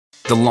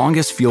The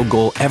longest field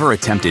goal ever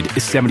attempted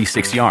is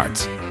 76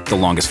 yards. The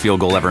longest field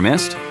goal ever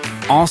missed?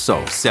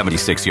 Also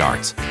 76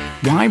 yards.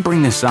 Why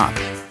bring this up?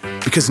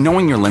 Because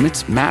knowing your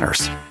limits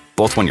matters,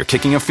 both when you're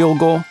kicking a field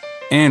goal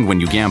and when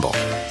you gamble.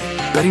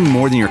 Betting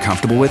more than you're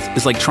comfortable with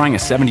is like trying a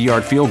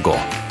 70-yard field goal.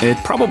 It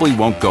probably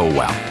won't go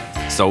well.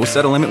 So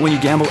set a limit when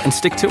you gamble and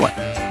stick to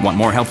it. Want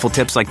more helpful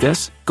tips like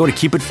this? Go to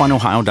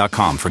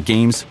keepitfunohio.com for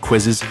games,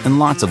 quizzes, and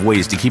lots of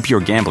ways to keep your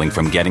gambling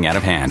from getting out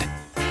of hand.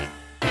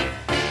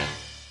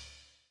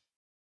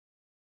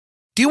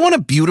 Do you want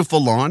a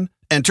beautiful lawn?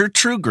 Enter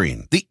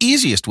TruGreen, the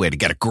easiest way to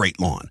get a great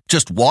lawn.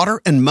 Just water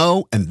and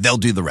mow, and they'll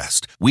do the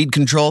rest. Weed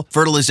control,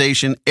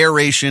 fertilization,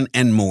 aeration,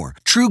 and more.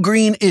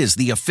 TruGreen is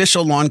the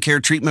official lawn care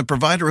treatment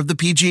provider of the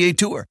PGA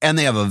Tour, and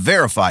they have a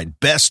verified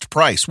best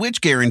price, which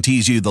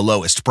guarantees you the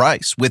lowest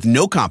price with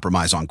no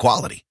compromise on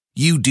quality.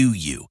 You do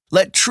you.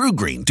 Let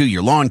TruGreen do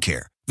your lawn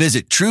care.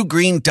 Visit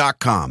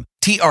TruGreen.com,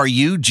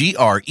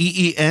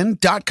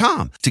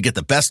 TruGreen.com to get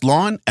the best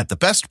lawn at the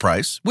best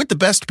price with the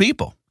best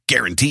people.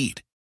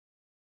 Guaranteed.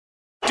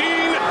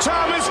 Dean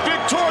Thomas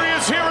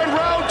victorious here in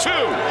round 2.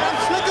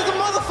 I'm slick as a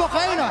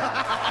motherfucker, ain't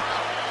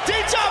I?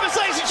 Dean Thomas,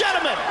 ladies and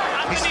gentlemen.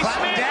 He's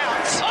clapped down.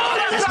 Oh,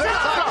 there's Smith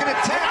another. not gonna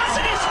test.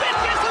 Anthony Smith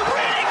gets the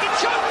winning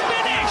choke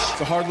finish.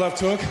 It's a hard left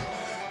hook.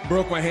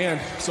 Broke my hand,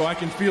 so I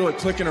can feel it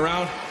clicking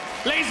around.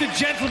 Ladies and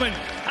gentlemen,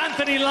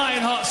 Anthony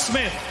Lionheart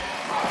Smith.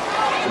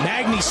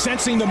 Magny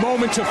sensing the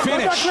moment to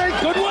finish.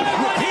 Good work.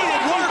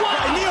 Repeated work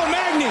by Neil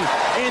Magny.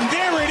 And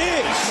there it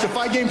is. The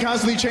fight game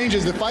constantly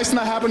changes. The fight's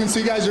not happening, so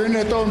you guys are in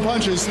there throwing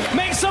punches.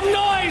 Make some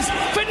noise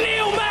for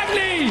Neil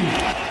Magny.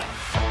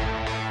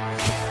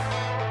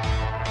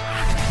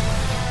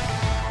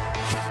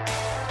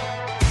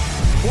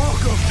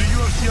 Welcome to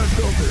UFC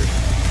Unfiltered.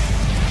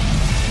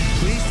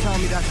 Please tell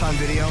me that's on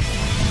video.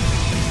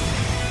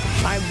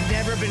 I've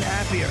never been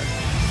happier.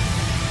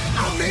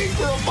 I'm made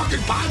for a fucking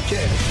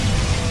podcast.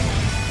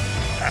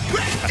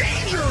 That's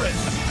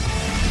dangerous.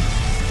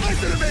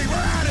 Listen to me, we're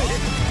at it.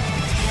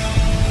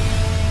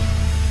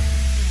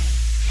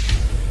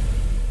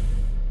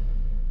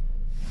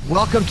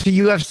 Welcome to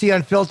UFC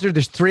Unfiltered.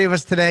 There's 3 of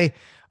us today.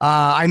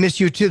 I miss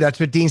you too. That's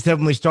what Dean said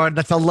when we started.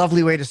 That's a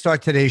lovely way to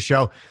start today's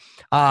show.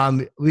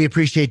 We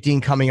appreciate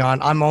Dean coming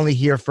on. I'm only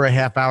here for a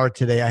half hour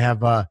today. I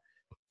have a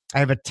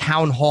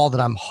town hall that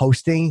I'm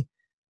hosting.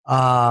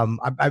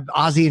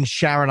 Ozzy and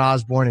Sharon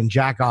Osbourne and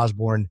Jack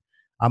Osbourne.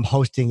 I'm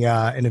hosting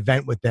an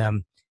event with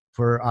them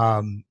for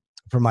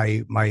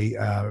my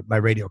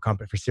radio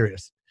company for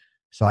Sirius.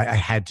 So I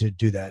had to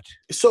do that.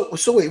 So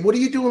wait, what are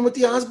you doing with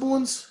the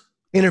Osbournes?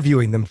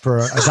 Interviewing them for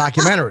a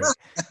documentary.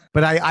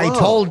 But I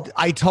told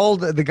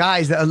the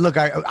guys that look,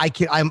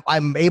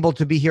 I'm able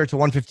to be here till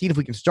 1:15 if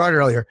we can start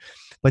earlier,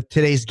 but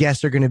today's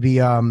guests are going to be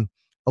a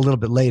little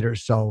bit later.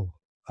 So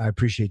I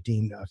appreciate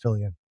Dean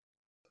filling in.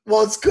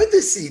 Well, it's good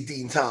to see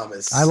Dean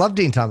Thomas. I love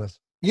Dean Thomas.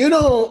 You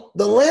know,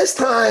 the last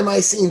time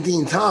I seen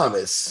Dean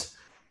Thomas,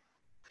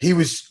 he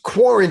was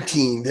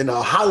quarantined in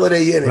a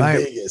Holiday Inn in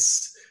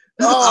Vegas.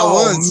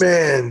 Oh,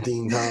 man,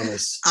 Dean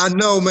Thomas. I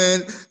know,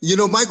 man. You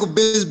know, Michael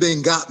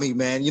Bisping got me,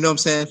 man. You know what I'm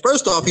saying?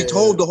 First off, he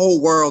told the whole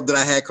world that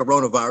I had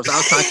coronavirus. I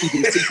was trying to keep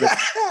it a secret.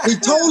 He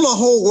told the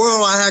whole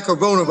world I had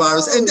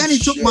coronavirus, and then he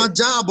took my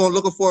job on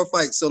looking for a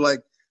fight. So,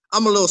 like,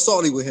 I'm a little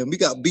salty with him. We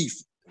got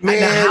beef. Man.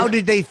 Now, how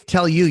did they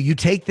tell you? You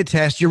take the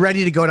test. You're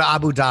ready to go to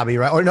Abu Dhabi,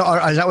 right? Or no? Or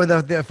is that where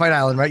the Fight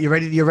Island, right? You're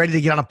ready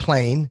to get on a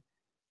plane.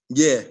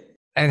 Yeah.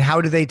 And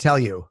how did they tell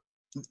you?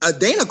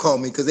 Dana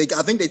called me because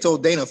I think they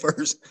told Dana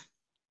first.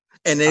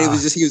 And then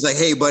he was like,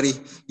 "Hey, buddy,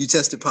 you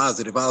tested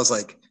positive." I was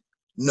like,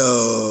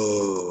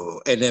 "No."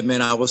 And then,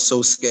 man, I was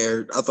so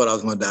scared. I thought I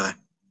was going to die.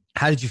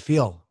 How did you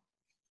feel?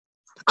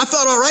 I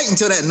felt all right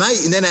until that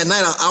night. And then that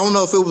night, I don't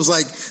know if it was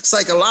like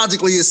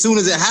psychologically, as soon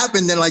as it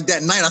happened, then like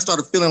that night I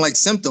started feeling like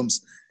symptoms.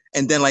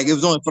 And then like it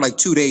was only for like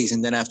 2 days.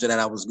 And then after that,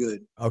 I was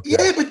good. Okay.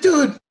 Yeah, but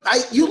dude,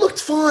 you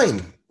looked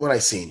fine when I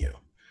seen you.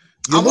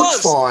 You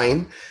looked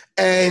fine.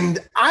 And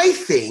I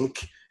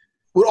think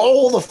with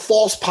all the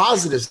false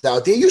positives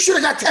out there, you should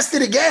have got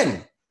tested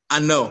again. I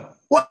know.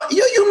 Well,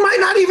 you might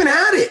not even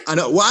had it. I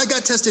know. Well, I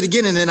got tested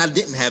again, and then I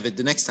didn't have it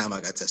the next time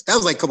I got tested. That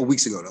was like a couple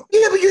weeks ago, though.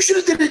 Yeah, but you should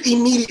have did it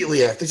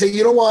immediately after. Say,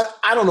 you know what?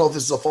 I don't know if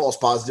this is a false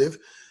positive.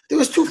 There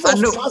was 2 false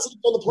positives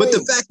on the plane. But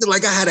the fact that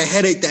like I had a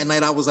headache that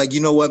night, I was like, you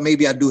know what?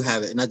 Maybe I do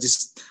have it, and I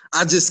just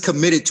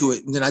committed to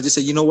it, and then I just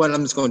said, you know what?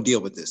 I'm just going to deal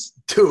with this,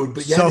 dude.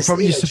 But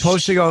you're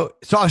supposed to go.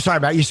 So I'm sorry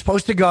about. You're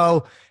supposed to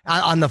go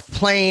on the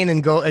plane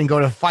and go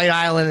to Fight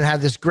Island and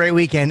have this great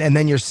weekend, and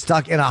then you're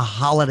stuck in a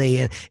Holiday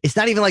Inn. It's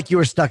not even like you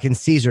were stuck in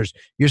Caesars.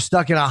 You're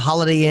stuck in a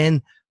Holiday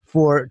Inn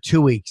for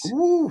 2 weeks.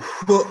 Ooh.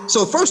 Well,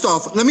 so first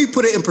off, let me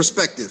put it in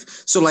perspective.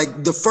 So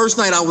like the first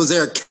night I was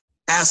there,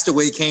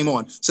 Castaway came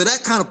on. So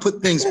that kind of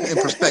put things in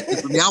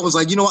perspective for me. I was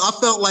like, you know, I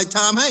felt like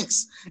Tom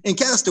Hanks in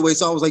Castaway.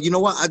 So I was like, you know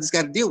what? I just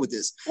got to deal with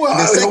this. Well,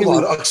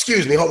 hold on.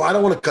 Excuse me. Hold on. I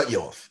don't want to cut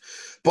you off.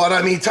 But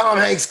I mean, Tom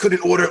Hanks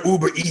couldn't order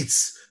Uber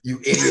Eats You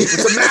idiot.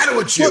 What's the matter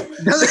with you?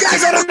 The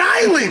guy's on an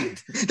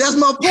island. That's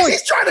my point.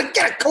 He's trying to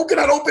get a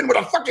coconut open with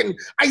a fucking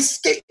ice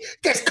skate.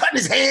 Guy's cutting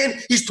his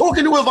hand. He's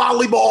talking to a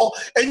volleyball.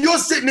 And you're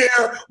sitting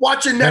there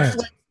watching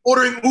Netflix,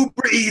 ordering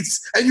Uber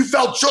Eats, and you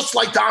felt just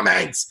like Tom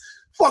Hanks.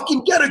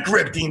 Fucking get a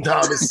grip, Dean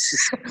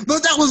Thomas.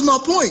 But that was my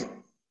point.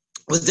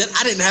 Was that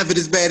I didn't have it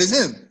as bad as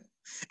him.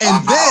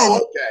 And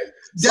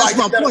that's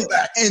my point.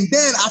 And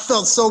then I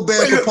felt so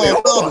bad for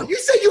Paul Feldman. You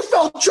said you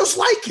felt just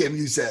like him,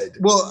 you said.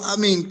 Well, I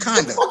mean,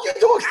 kind of. What the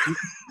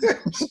fuck you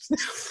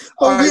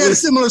talking? We had a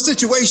similar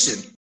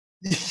situation.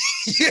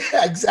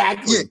 Yeah,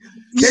 exactly.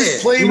 Yeah.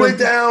 His plane went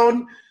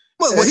down.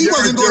 Well, he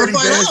wasn't going to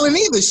Fight Island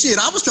either. Shit,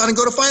 I was trying to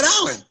go to Fight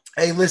Island.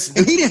 Hey, listen.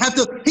 And he didn't have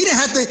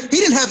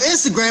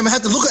Instagram and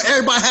had to look at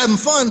everybody having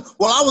fun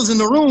while I was in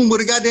the room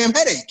with a goddamn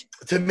headache.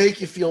 To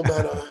make you feel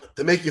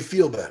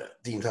better,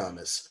 Dean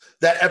Thomas.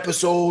 That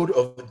episode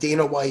of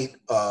Dana White,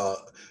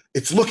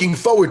 it's looking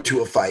forward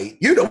to a fight.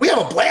 You know, we have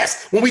a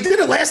blast. When we did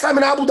it last time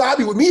in Abu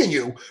Dhabi with me and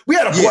you, we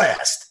had a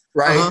blast,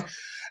 right?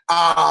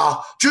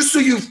 Just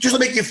to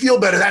make you feel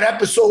better, that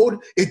episode,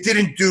 it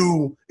didn't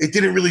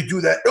really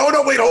do that.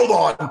 No, wait, hold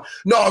on.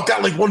 No, it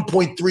got like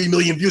 1.3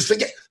 million views.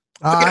 Forget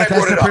that's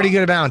a pretty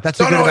good amount. That's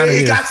a good amount of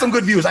views. It got some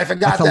good views. I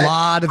forgot that's that. a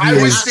lot of views.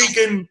 I was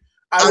thinking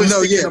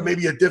of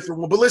maybe a different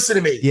one. But listen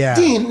to me. Yeah.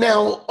 Dean,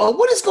 now,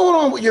 what is going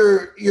on with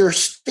your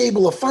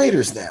stable of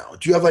fighters now?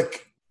 Do you have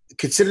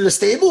considered a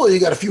stable, or you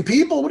got a few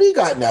people? What do you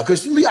got now?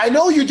 Because I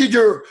know you did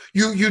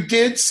you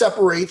did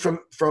separate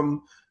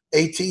from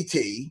ATT,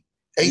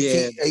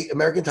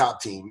 American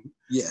Top Team.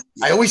 Yeah.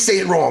 I always say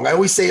it wrong. I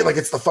always say it like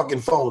it's the fucking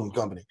phone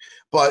company.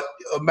 But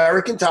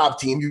American Top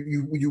Team,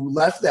 you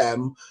left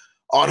them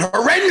on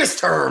horrendous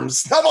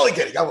terms. I'm only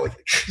kidding.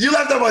 You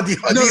left them on these.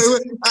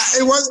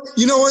 It was.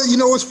 You know what? You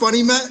know what's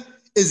funny, Matt?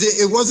 Is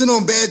it wasn't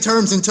on bad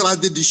terms until I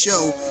did the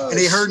show, and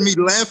they heard me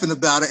laughing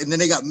about it, and then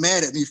they got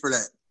mad at me for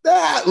that. They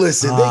gotta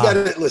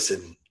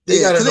listen.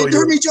 They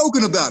heard me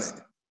joking about it.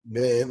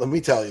 Man, let me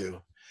tell you,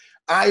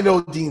 I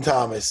know Dean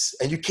Thomas,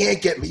 and you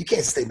can't get me. You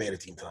can't stay mad at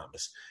Dean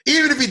Thomas,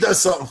 even if he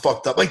does something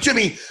fucked up. Like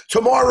Jimmy,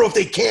 tomorrow if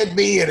they canned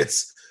me and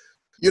it's,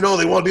 they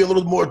want to be a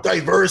little more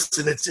diverse,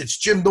 and it's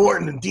Jim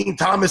Norton and Dean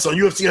Thomas on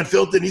UFC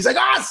Unfiltered, and he's like,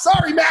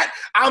 sorry, Matt.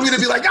 I'm going to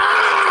be like,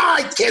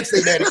 I can't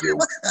stay mad at you.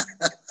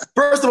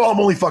 First of all, I'm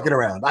only fucking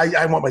around.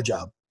 I want my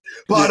job.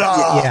 But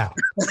I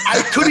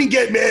couldn't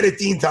get mad at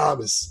Dean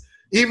Thomas,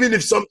 even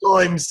if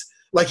sometimes,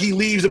 he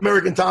leaves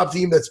American Top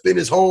Team that's been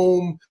his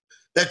home,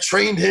 that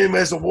trained him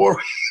as a warrior,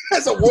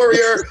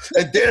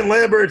 and Dan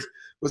Lambert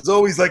was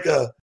always like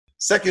a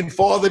second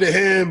father to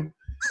him.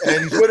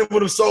 And he's with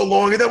him so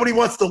long, and then when he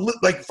wants to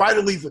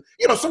finally,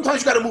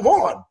 sometimes you got to move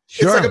on.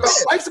 Sure.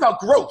 It's life's about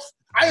growth.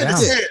 I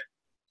understand,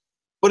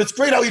 but it's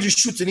great how he just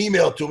shoots an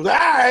email to him. All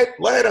right,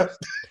 later.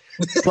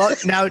 Well,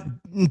 now,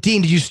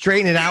 Dean, did you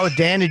straighten it out with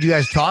Dan? Did you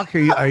guys talk? Are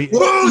you?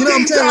 Well, you know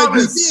what I'm saying?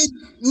 We did.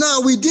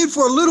 No, we did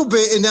for a little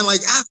bit, and then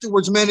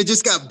afterwards, man, it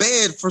just got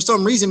bad for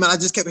some reason. Man, I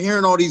just kept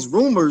hearing all these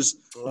rumors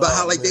about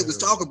how they was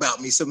talking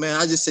about me. So,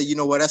 man, I just said, you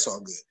know what? That's all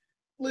good.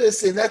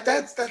 Listen,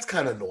 that's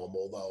kind of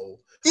normal though.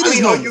 It is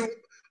normal.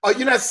 Are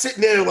you not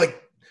sitting there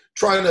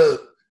trying to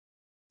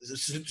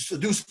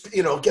seduce,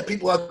 get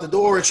people out the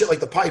door and shit like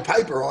the Pied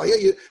Piper? Are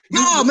you?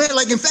 No, man.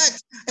 In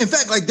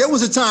fact, there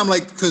was a time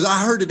because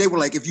I heard that they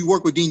were if you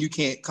work with Dean, you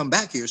can't come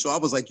back here. So I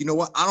was like, you know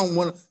what?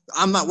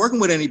 I'm not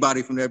working with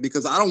anybody from there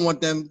because I don't want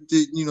them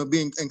to,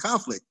 be in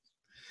conflict.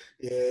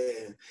 Yeah.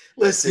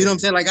 Listen. You know what I'm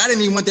saying? I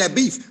didn't even want that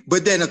beef.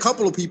 But then a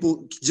couple of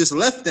people just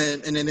left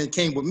then, and then it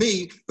came with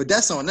me. But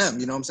that's on them.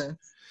 You know what I'm saying?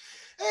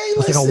 Hey,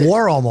 it's like a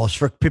war almost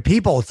for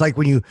people. It's like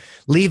when you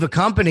leave a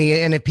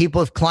company and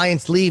if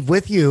clients leave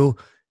with you,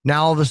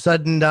 now all of a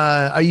sudden,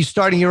 are you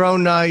starting your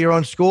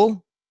own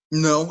school?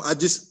 No, I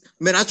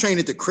train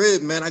at the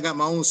crib, man. I got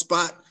my own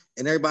spot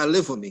and everybody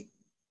live with me.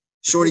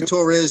 Shorty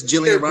Torres,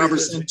 Jillian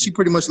Robertson, she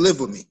pretty much live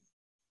with me.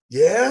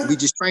 Yeah? We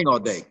just train all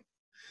day.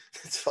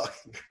 That's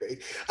fucking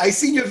great. I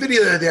seen your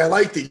video the other day. I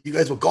liked it. You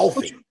guys were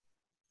golfing.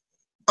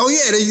 Oh,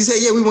 yeah. You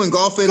say, we went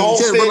golfing.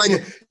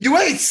 You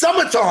ate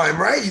summertime,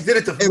 right? You did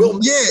it to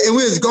and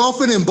we was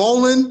golfing and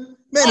bowling.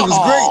 Man, it was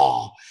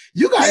great.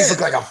 You guys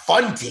look like a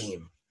fun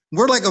team.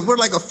 We're like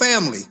a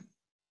family.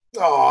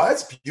 Oh,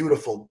 that's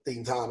beautiful,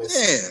 Dean Thomas.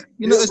 Yeah.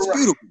 It's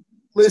beautiful.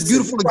 Listen, it's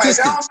beautiful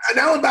existence.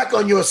 Now I'm back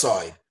on your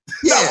side.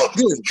 Yeah,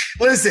 good.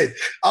 Listen,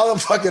 I'm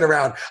fucking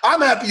around.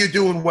 I'm happy you're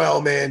doing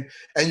well, man,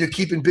 and you're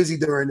keeping busy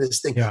during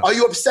this thing. Yeah. Are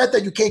you upset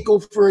that you can't go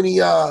for any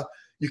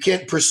you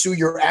can't pursue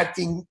your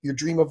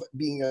dream of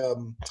being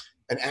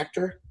an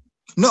actor?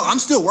 No, I'm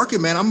still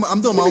working, man.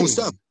 I'm doing my own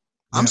stuff.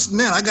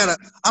 Yeah.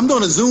 I'm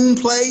doing a Zoom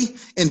play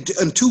in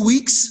 2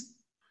 weeks.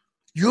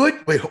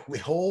 Wait,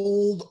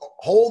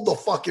 hold the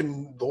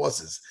fucking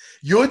horses.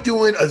 You're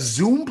doing a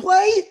Zoom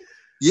play?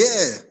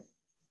 Yeah.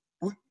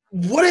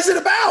 What is it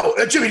about?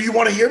 Jimmy, do you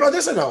want to hear about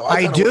this or no?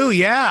 I do,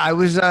 yeah. I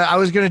was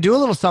going to do a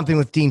little something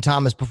with Dean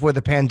Thomas before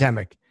the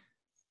pandemic.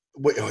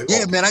 Wait,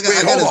 man, I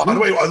got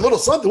a little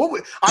something.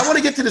 I want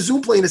to get to the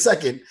Zoom play in a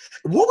second.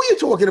 What were you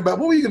talking about?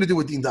 What were you going to do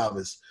with Dean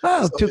Thomas?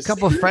 Oh, a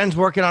couple of friends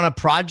working on a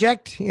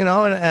project, and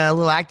a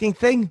little acting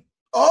thing.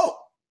 Oh,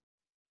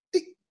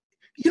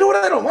 you know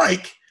what I don't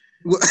like?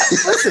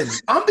 Listen,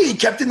 I'm being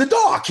kept in the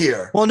dark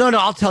here. Well, no,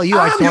 I'll tell you.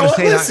 I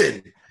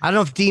don't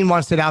know if Dean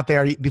wants it out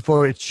there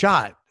before it's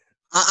shot.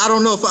 I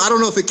don't know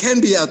if it can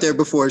be out there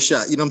before it's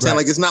shot. You know what I'm saying?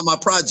 Like, it's not my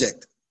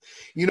project.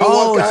 You know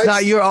what, guys? It's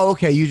not your. Oh,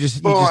 okay. You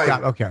just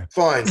got okay.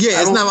 Fine.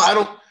 Yeah,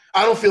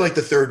 I don't feel like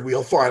the third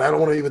wheel. Fine. I don't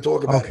want to even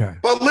talk about it.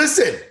 But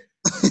listen,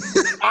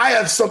 I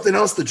have something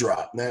else to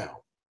drop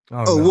now.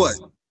 Oh, no. What?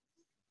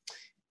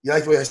 You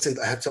like the way I say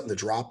I have something to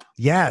drop?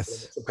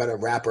 Yes. Some kind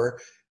of rapper.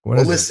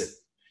 Well, listen.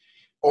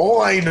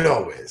 All I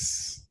know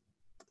is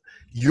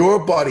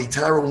your buddy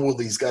Tyron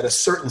Woodley's got a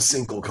certain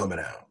single coming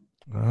out.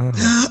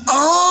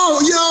 Oh,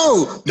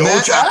 yo!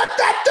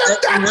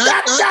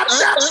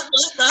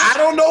 I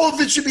don't know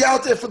if it should be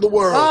out there for the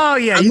world. Oh,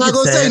 yeah. I'm not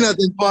going to say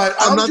nothing. But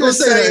I'm not just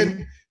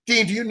saying,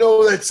 Dean, do you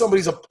know that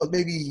somebody's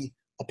maybe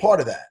a part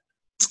of that?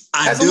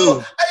 I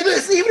do.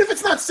 Even if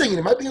it's not singing,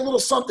 it might be a little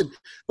something,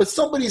 but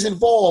somebody's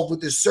involved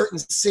with this certain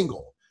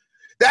single.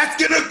 That's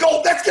gonna blow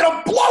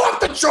up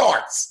the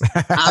charts.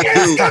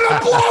 It's gonna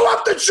blow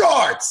up the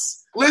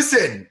charts.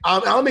 Listen,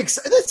 I'm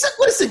excited.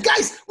 Listen,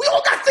 guys, we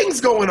all got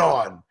things going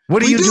on.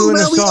 What do you do in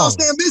the song? We all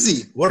staying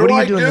busy. What do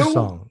I do in the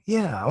song?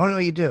 Yeah, I want to know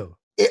what you do.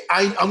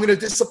 I'm gonna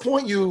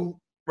disappoint you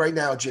right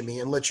now, Jimmy,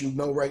 and let you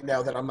know right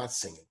now that I'm not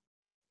singing.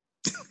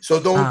 So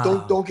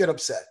don't get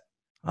upset.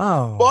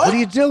 Oh, what are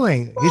you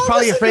doing? He's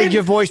probably afraid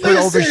your voice will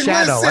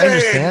overshadow. I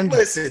understand.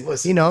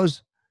 Listen. He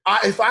knows.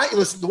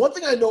 Listen, the one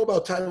thing I know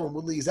about Tyron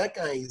Woodley is that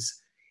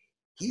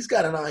he's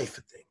got an eye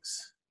for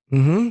things.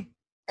 Mm-hmm.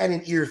 And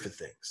an ear for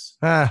things.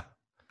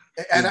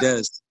 He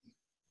does.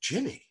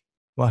 Jimmy.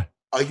 What?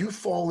 Are you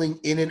falling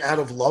in and out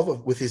of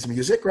love with his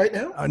music right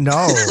now?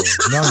 No.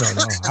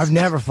 I've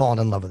never fallen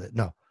in love with it.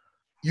 No.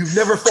 You've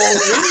never fallen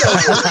in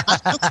love with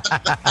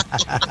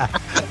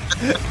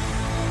it?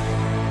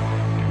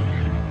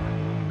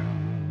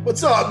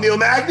 What's up, Neil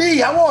Magny?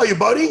 How are you,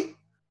 buddy?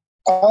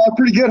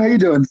 Pretty good. How you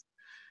doing?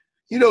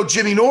 You know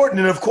Jimmy Norton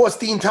and, of course,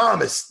 Dean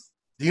Thomas.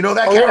 Do you know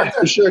that character? Yeah,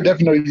 for sure.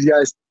 Definitely know these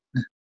guys.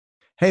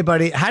 Hey,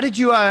 buddy. How did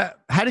you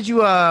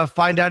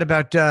find out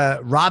about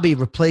Robbie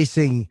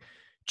replacing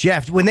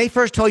Jeff? When they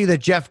first told you that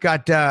Jeff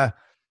got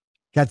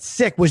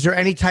sick, was there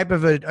any type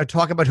of a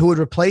talk about who would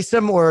replace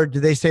him, or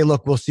did they say,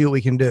 look, we'll see what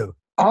we can do?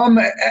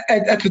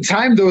 At the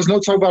time, there was no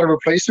talk about a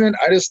replacement.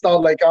 I just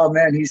thought like, oh,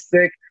 man, he's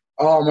sick.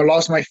 I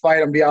lost my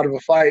fight. I'm be out of a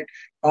fight.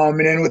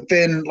 And then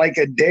within like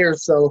a day or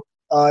so,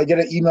 I get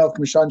an email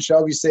from Sean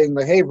Shelby saying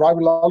like, hey,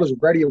 Robbie Lawler's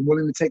ready. I'm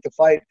willing to take the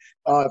fight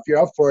if you're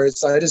up for it.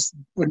 So I just,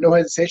 with no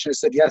hesitation, I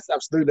said, yes,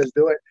 absolutely, let's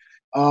do it.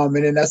 And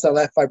then that's how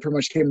that fight pretty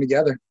much came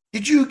together.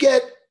 Did you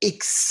get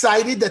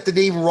excited that the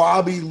name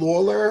Robbie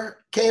Lawler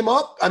came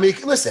up? I mean,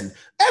 listen,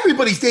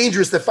 everybody's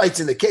dangerous that fights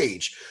in the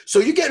cage. So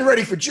you're getting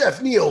ready for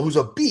Jeff Neal, who's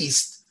a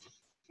beast.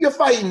 You're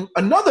fighting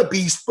another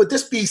beast, but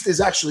this beast is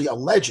actually a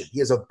legend. He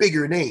has a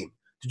bigger name.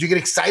 Did you get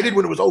excited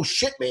when it was, oh,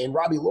 shit, man,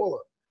 Robbie Lawler?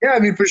 Yeah, I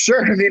mean, for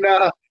sure. I mean,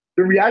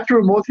 the reaction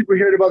when most people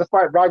heard about the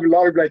fight, Robbie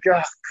Lawler, be like,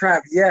 oh,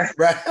 crap, yeah.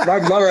 Right.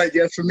 Robbie Lawler, I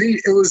guess. For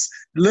me, it was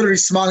literally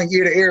smiling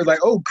ear to ear, like,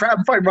 oh, crap,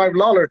 I'm fighting Robbie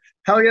Lawler.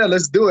 Hell yeah,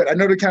 let's do it. I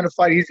know the kind of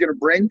fight he's going to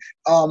bring.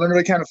 I know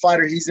the kind of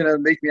fighter he's going to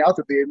make me out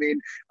to be. I mean,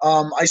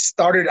 I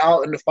started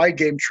out in the fight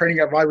game training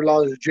at Robbie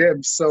Lawler's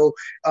gym. So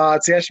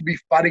to actually be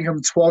fighting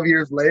him 12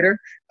 years later,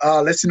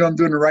 lets you know I'm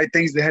doing the right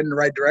things to head in the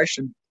right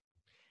direction.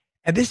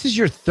 And this is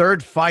your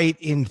third fight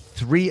in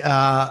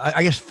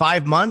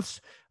 5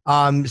 months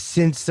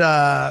since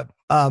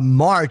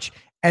March.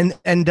 And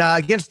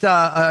against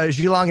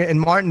Zhilong and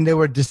Martin, there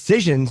were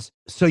decisions.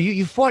 So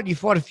you fought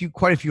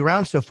quite a few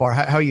rounds so far.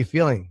 How are you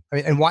feeling? I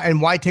mean,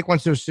 and why take one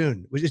so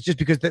soon? Was it just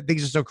because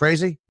things are so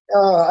crazy?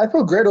 I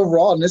feel great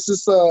overall, and this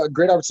is a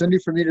great opportunity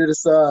for me to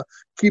just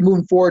keep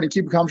moving forward and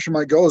keep accomplishing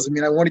my goals. I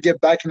mean, I want to get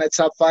back in that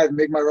top 5 and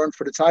make my run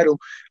for the title.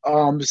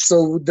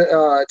 So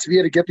to be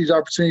able to get these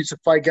opportunities to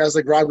fight guys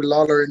like Robbie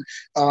Lawler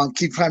and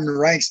keep climbing the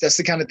ranks, that's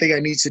the kind of thing I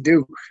need to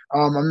do.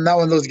 I'm not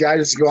one of those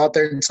guys to go out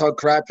there and talk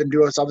crap and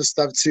do other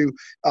stuff to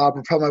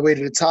propel my way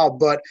to the top,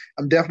 but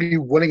I'm definitely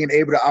willing and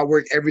able to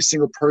outwork every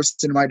single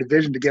person in my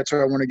division to get to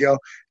where I want to go.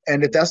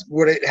 And if that's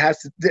what it has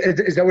to,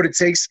 is that what it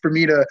takes for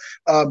me to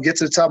get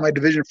to the top of my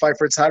division, fight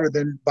for a title,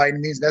 then by any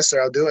means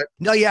necessary, I'll do it.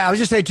 No, yeah, I was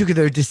just saying too, because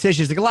there are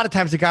decisions. Like a lot of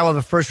times, the guy will have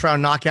a first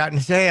round knockout and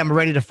say, "Hey, I'm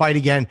ready to fight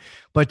again."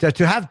 But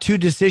to have 2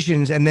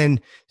 decisions and then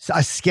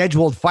a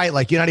scheduled fight,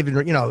 like you're not even,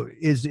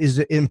 is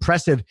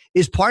impressive.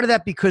 Is part of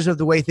that because of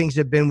the way things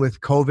have been with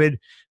COVID?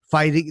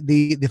 Fighting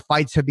the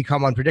fights have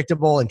become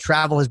unpredictable and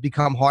travel has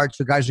become hard,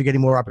 so guys are getting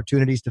more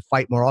opportunities to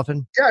fight more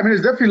often. Yeah, I mean,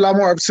 there's definitely a lot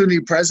more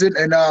opportunity present,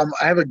 and I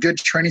have a good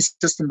training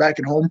system back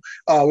at home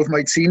with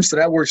my team, so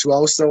that works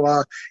well.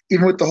 So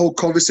even with the whole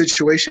COVID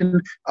situation,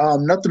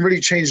 nothing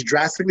really changed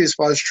drastically as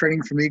far as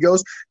training for me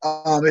goes.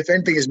 If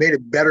anything, it's made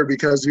it better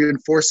because we've been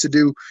forced to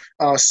do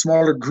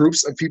smaller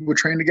groups of people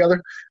training together.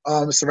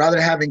 So rather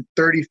than having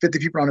 30, 50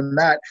 people on the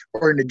mat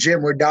or in the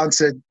gym, we're down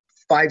to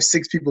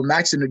 5-6 people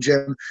max in the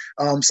gym.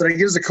 So that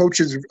gives the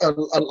coaches a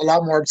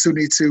lot more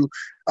opportunity to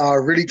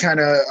really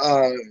kind of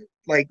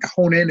like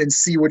hone in and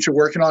see what you're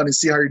working on and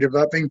see how you're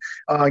developing,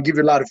 give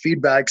you a lot of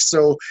feedback.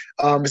 So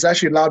it's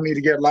actually allowed me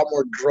to get a lot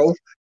more growth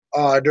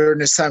during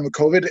this time of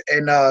COVID.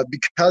 And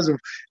because of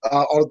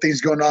all the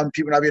things going on,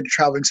 people not being able to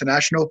travel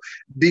international,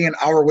 being an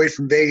hour away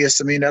from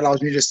Vegas, I mean, that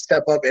allows me to just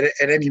step up at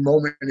any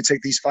moment and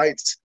take these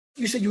fights.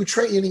 You said you were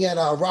training at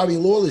Robbie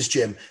Lawler's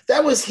gym.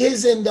 That was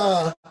his and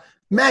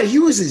Matt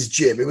Hughes's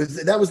gym. He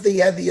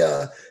had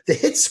the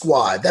Hit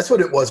Squad. That's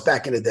what it was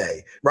back in the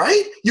day,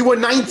 right? You were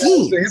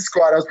 19. The Hit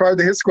Squad. I was part of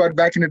the Hit Squad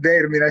back in the day.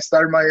 I mean, I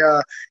started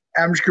my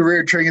amateur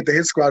career training at the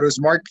Hit Squad. It was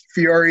Mark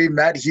Fiore,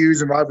 Matt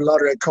Hughes, and Robbie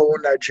Lawler that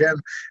co-owned that gym.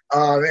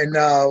 And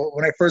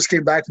when I first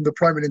came back from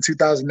deployment in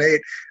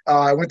 2008,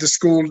 I went to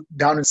school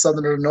down in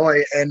Southern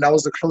Illinois, and that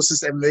was the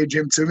closest MMA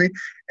gym to me.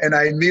 And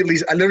I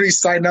literally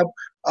signed up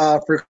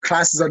for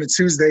classes on a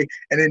Tuesday,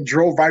 and then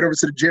drove right over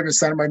to the gym and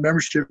signed my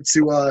membership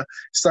to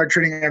start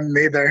training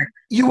MMA there.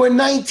 You were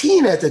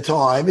 19 at the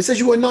time. It says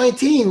you were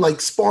 19, like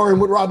sparring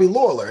with Robbie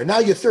Lawler, and now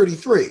you're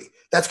 33.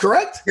 That's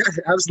correct? Yeah,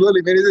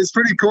 absolutely, man. It's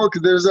pretty cool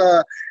because there's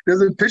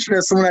a picture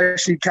that someone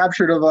actually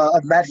captured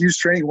of Matt Hughes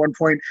training at one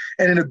point,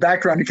 and in the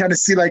background you kind of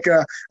see like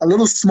a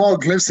little small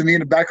glimpse of me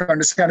in the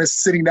background, just kind of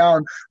sitting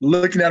down,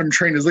 looking at him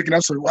train, just looking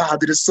up, so wow,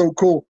 dude, it's so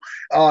cool.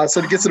 So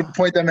to get to the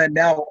point that I'm at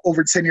now,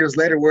 over 10 years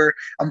later, where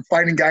I'm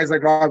fighting guys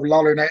like Robbie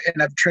Lawler,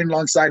 and I've trained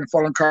alongside and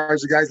fought on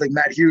cards with guys like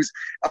Matt Hughes.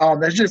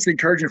 That's just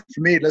encouraging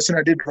for me. Listen,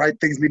 I did the right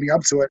things leading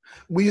up to it.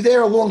 Were you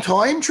there a long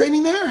time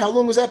training there? How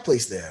long was that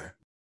place there?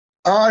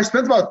 I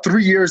spent about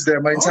 3 years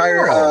there. My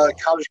entire college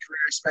career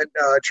I spent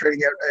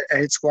training at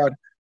Hit Squad.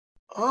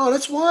 Oh,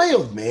 that's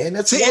wild, man.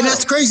 That's wild. And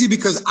that's crazy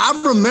because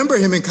I remember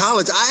him in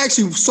college. I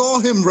actually saw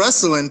him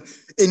wrestling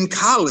in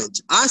college.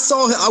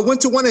 I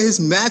went to one of his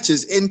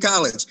matches in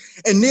college.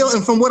 And Neil,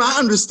 and from what I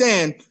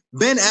understand,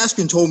 Ben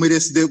Askren told me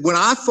this, that when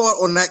I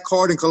fought on that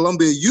card in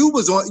Columbia, you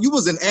was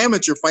an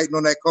amateur fighting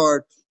on that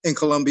card in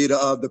Columbia,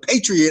 the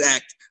Patriot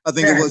Act, I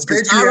think it was.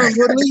 Tyron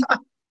Woodley.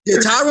 Yeah,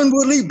 Tyron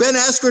Woodley, Ben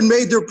Askren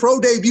made their pro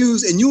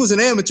debuts, and you was an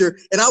amateur,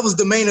 and I was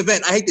the main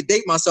event. I hate to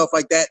date myself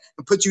like that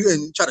and put you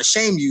and try to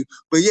shame you,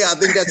 but yeah, I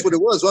think that's what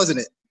it was, wasn't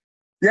it?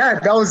 Yeah,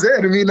 that was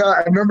it. I mean,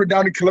 I remember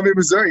down in Columbia,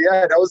 Missouri.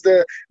 Yeah, that was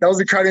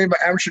the crowd in my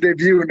amateur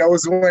debut, and that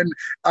was when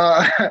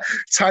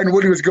Tyron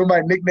Woodley was going by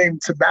nickname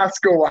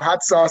Tabasco, or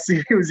hot sauce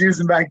he was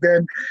using back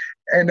then.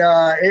 And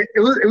it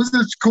was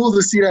just cool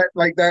to see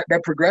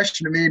that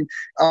progression. I mean,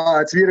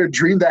 to be able to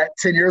dream that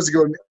 10 years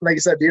ago, and like I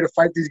said, be able to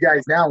fight these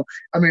guys now.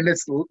 I mean,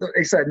 it's like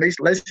I said,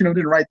 let's do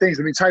the right things.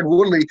 I mean, Tyron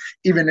Woodley,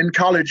 even in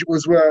college,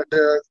 was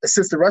the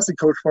assistant wrestling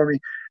coach for me.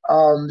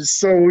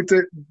 So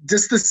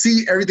to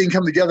see everything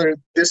come together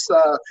this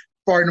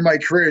far into my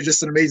career is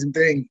just an amazing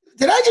thing.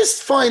 Did I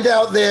just find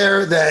out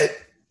there that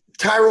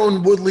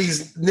Tyron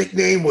Woodley's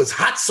nickname was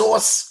Hot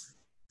Sauce?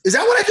 Is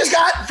that what I just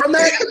got from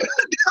that?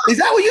 Is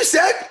that what you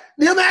said?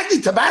 Neil Magny,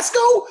 Tabasco?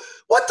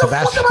 What the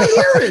fuck am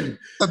I hearing?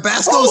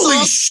 Tabasco Holy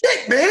sauce?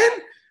 Shit, man.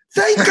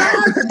 Thank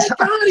God. Thank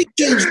God he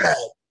changed that.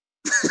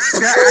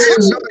 Yeah, I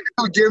didn't know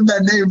I would give him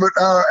that name, but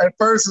at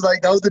first, that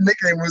was the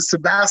nickname, was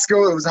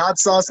Tabasco. It was hot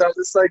sauce. I was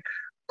just like,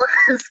 what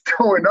is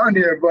going on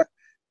here? But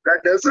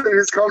that's what he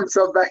was calling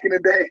himself back in the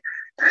day.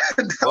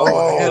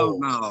 Oh, hell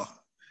no.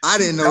 I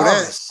didn't know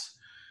that.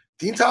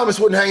 Dean Thomas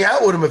wouldn't hang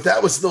out with him if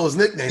that was still his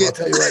nickname, I'll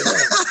tell you right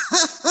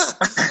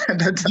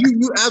now.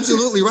 You're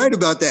absolutely right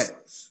about that.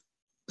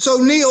 So,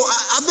 Neil,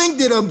 I think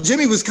that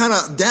Jimmy was kind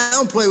of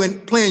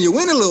playing your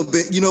win a little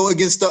bit,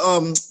 against the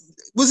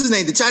what's his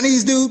name, the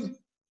Chinese dude?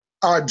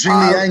 Jing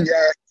Liang,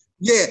 yeah.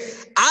 Yeah,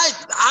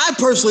 I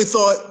personally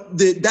thought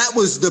that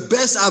was the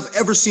best I've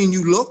ever seen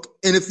you look,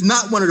 and if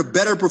not one of the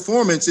better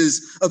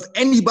performances of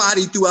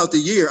anybody throughout the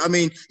year. I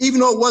mean,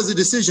 even though it was a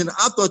decision,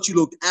 I thought you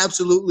looked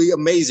absolutely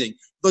amazing. I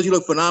thought you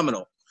looked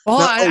phenomenal. Well,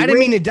 I didn't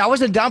mean to. I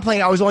wasn't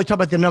downplaying. I was only talking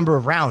about the number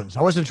of rounds.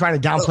 I wasn't trying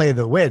to downplay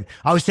the win.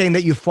 I was saying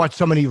that you fought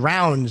so many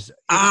rounds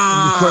in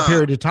a short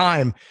period of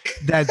time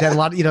that a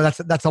lot.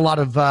 That's a lot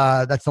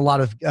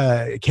of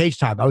cage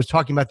time. I was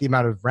talking about the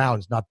amount of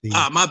rounds, not the.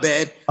 My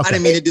bad. Okay. I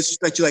didn't mean to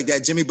disrespect you like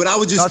that, Jimmy. But I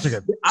was just.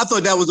 I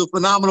thought that was a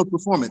phenomenal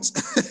performance.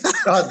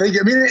 Thank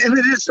you. I mean,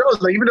 it just shows.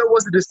 Even though it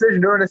was a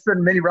decision, there were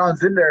many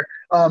rounds in there.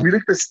 You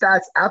look at the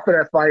stats after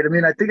that fight. I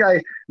mean, I think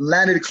I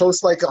landed close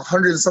to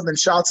 100 and something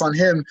shots on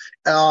him,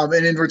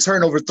 and in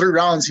return, over 3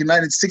 rounds, he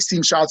landed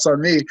 16 shots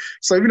on me.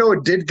 So even though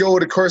it did go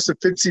the course of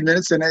 15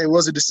 minutes and it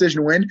was a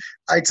decision win,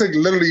 I took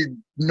literally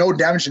no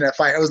damage in that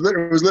fight. It was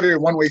literally a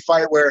one-way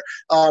fight where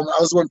I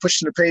was the one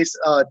pushing the pace,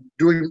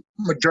 doing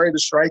majority of the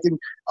striking.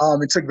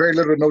 It took very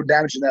little to no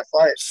damage in that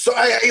fight. So,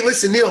 hey,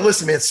 listen, Neil,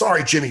 man.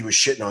 Sorry Jimmy was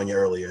shitting on you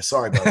earlier.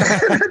 Sorry about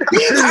that.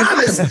 Dean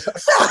Thomas.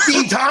 Fuck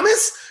Dean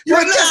Thomas. You're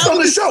a guest on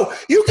the show.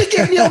 You could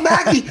give Neil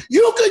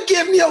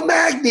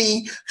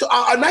Magny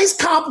a nice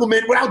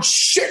compliment without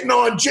shitting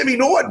on Jimmy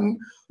Norton.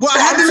 Well, I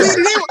had to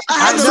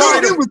lead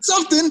it in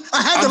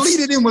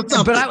with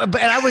something.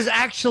 But I was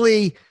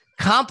actually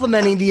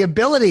complimenting the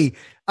ability.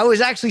 I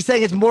was actually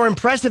saying it's more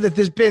impressive that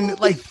there's been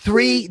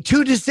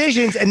 2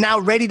 decisions and now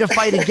ready to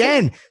fight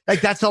again.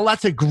 That's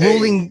a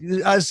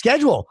grueling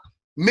schedule.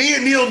 Me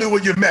and Neil knew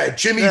what you meant.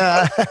 Jimmy,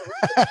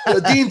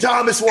 Dean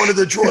Thomas wanted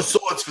to draw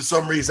swords for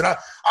some reason.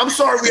 I'm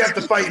sorry we have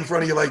to fight in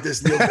front of you like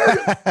this, Neil.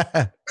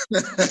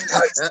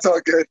 It's all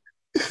good.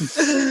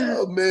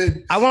 Oh,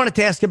 man. I wanted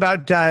to ask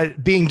about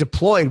being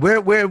deployed.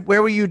 Where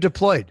were you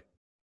deployed?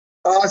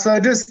 So I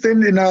just stayed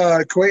in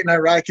Kuwait and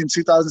Iraq in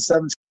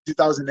 2007,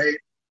 2008.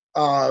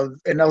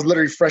 And I was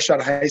literally fresh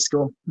out of high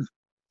school.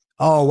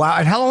 Oh, wow.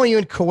 And how long were you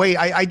in Kuwait?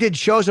 I did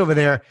shows over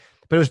there,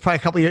 but it was probably a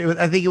couple of years.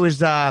 I think it was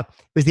the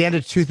end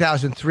of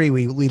 2003.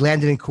 We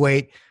landed in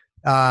Kuwait.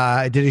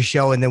 I did a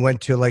show and then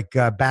went to like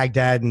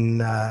Baghdad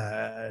and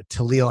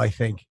Talil, I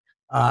think.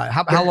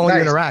 How long were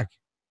you in Iraq?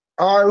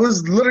 It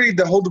was literally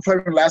the whole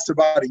deployment lasted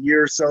about a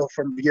year or so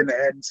from beginning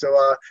to end. So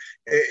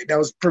that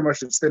was pretty much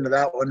the extent of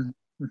that one.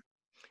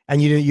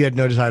 And you had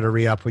no desire to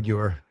re-up when you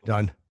were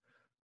done?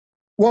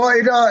 Well,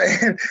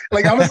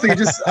 like honestly,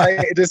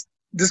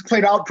 just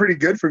played out pretty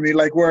good for me.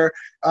 Like where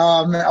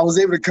I was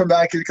able to come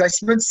back. I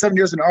spent 7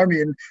 years in the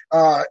Army, and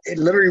it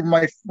literally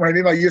when I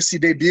made my UFC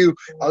debut,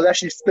 I was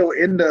actually still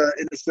in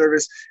the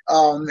service.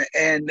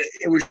 And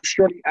it was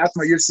shortly after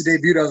my UFC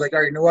debut, I was like, all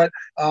right, you know what?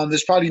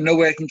 There's probably no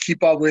way I can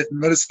keep up with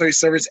military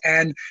service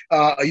and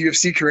a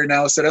UFC career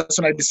now. So that's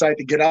when I decided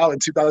to get out in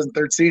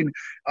 2013.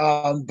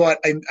 But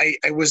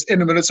I was in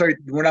the military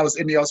when I was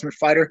in the Ultimate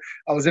Fighter.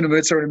 I was in the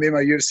military when I made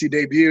my UFC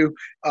debut,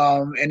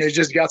 and it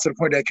just got to the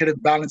point that I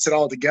couldn't balance it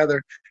all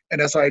together. And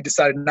that's why I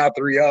decided not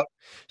to re-up.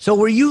 So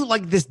were you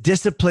like this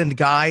disciplined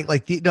guy?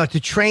 Like, to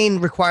train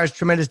requires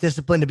tremendous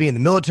discipline. To be in the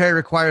military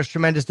requires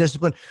tremendous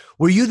discipline.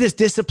 Were you this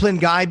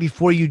disciplined guy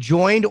before you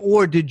joined,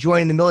 or did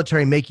joining the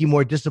military make you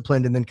more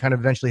disciplined and then kind of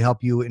eventually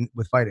help you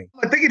with fighting?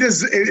 I think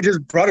it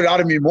just brought it out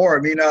of me more.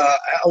 I mean, I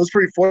was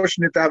pretty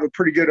fortunate to have a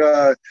pretty good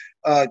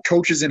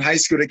coaches in high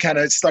school that kind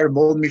of started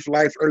molding me for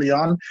life early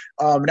on.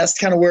 And that's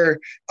kind of where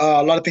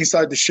a lot of things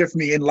started to shift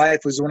me in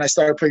life, was when I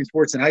started playing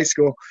sports in high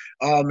school.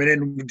 And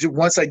then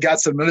once I got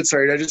to the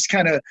military, that just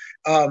kind of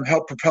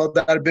helped propel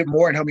that a bit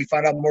more and help me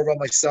find out more about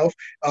myself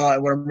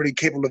and what I'm really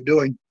capable of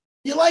doing.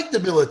 You liked the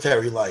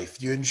military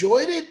life? You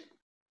enjoyed it?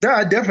 Yeah,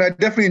 I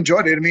definitely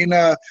enjoyed it. I mean,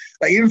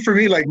 like even for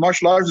me, like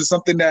martial arts was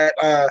something that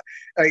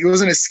like it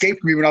was an escape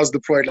for me when I was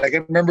deployed. Like I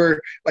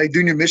remember like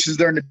doing your missions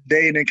during the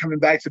day and then coming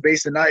back to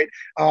base at night.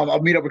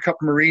 I'll meet up with a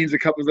couple of Marines, a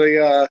couple of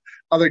the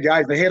other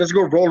guys. Like, hey, let's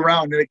go roll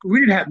around. And, like,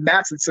 we didn't have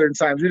mats at certain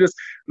times. We just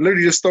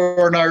literally just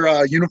throw on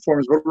our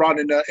uniforms, roll around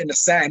in the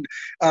sand,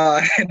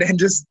 and then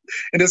just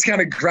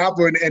kind of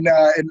grapple and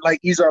like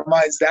ease our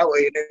minds that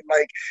way. And then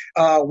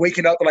like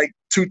waking up at like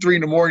 2-3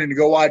 in the morning to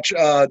go watch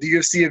the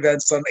UFC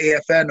events on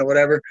AFN or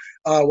whatever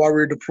while we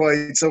were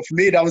deployed. So for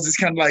me, that was just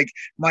kind of like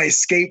my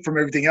escape from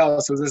everything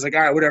else. It was just like,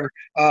 all right, whatever,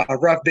 a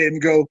rough day, and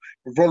go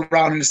roll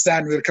around in the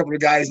sand with a couple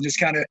of guys and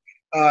just kind of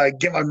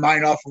get my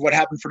mind off of what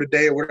happened for the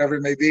day or whatever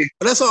it may be.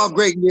 Well, that's all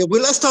great, Neil.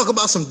 Well, let's talk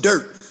about some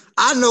dirt.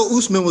 I know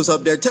Usman was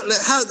up there.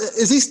 How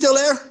is he still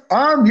there?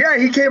 Yeah,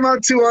 he came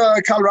out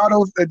to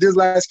Colorado, did his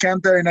last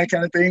camp there and that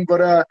kind of thing.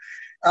 But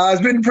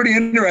it's been pretty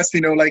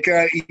interesting, though. Like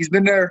he's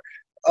been there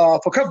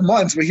for a couple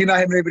months, but he's not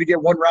been able to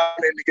get one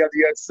round in together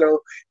yet. So,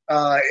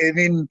 I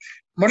mean,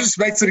 much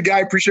respect to the guy.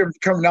 Appreciate him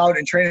coming out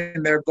and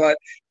training there. But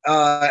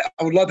I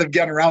would love to have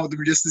gotten around with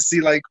him just to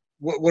see, like,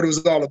 what it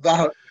was all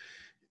about.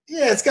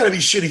 Yeah, it's got to be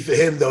shitty for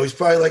him, though. He's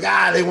probably like,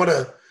 they want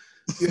to,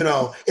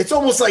 It's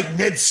almost like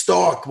Ned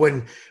Stark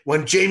when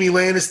Jaime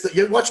Lannister –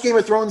 you watch Game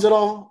of Thrones at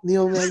all,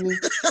 Neil Magny?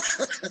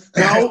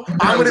 No?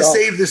 I'm going to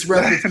save this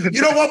reference.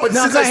 You know what? But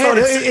no, since go I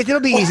started – it'll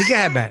be easy. Go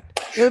ahead, man.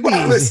 It'll be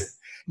easy. Listen,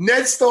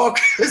 Ned Stark,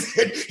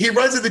 he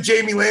runs into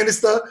Jaime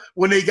Lannister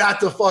when they got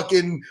the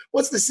fucking –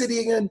 what's the city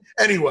again?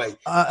 Anyway. He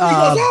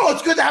goes,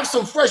 it's good to have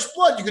some fresh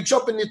blood. You can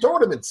jump in your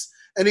tournaments.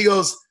 And he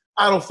goes –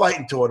 I don't fight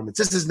in tournaments.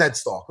 This is Ned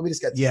Stark. Let me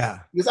just get to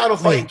yeah. He goes, I don't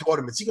fight in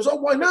tournaments. He goes,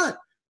 why not?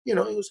 He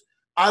goes,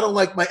 I don't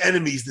like my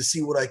enemies to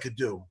see what I could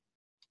do.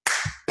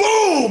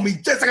 Boom! He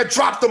just like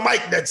dropped the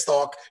mic, Ned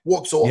Stark.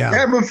 Walks off.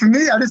 Yeah, but for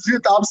me, I just do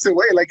it the opposite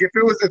way. Like if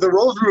the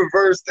roles were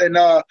reversed and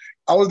I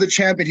was the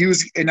champ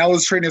and I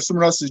was training at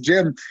someone else's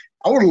gym,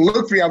 I would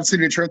look for the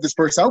opportunity to train with this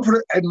person. I would put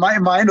it in my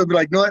mind. I'd be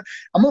like, you know what?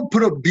 I'm gonna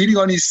put a beating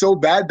on you so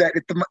bad that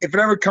if it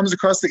ever comes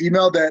across the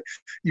email that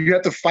you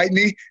have to fight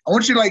me, I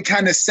want you to like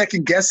kind of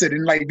second guess it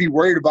and like be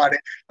worried about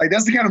it. Like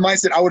that's the kind of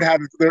mindset I would have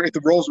if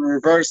the roles were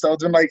reversed. I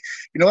was like,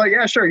 you know what?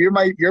 Yeah, sure. You're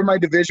my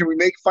division. We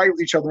may fight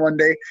with each other one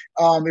day.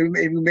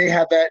 We may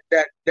have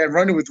that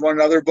run with one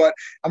another, but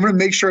I'm gonna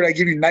make sure that I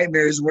give you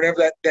nightmares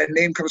whenever that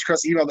name comes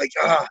across the email. Like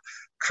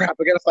crap,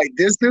 I gotta fight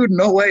this dude?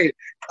 No way.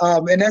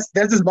 And that's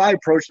just my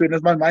approach to it.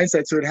 That's my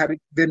mindset to it. Had it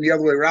been the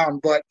other way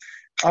around. But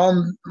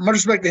much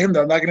respect to him,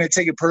 though. I'm not gonna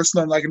take it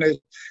personal. I'm not gonna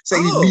say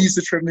he needs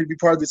to trim me to be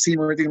part of the team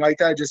or anything like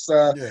that. Just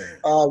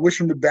wish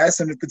him the best.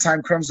 And if the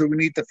time comes that we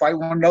need to fight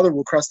one another,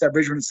 we'll cross that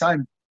bridge when it's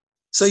time.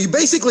 So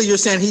you're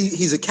saying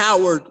he's a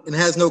coward and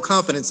has no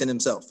confidence in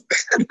himself.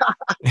 No,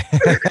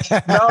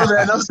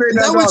 man, I'm saying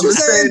that. What you're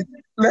saying?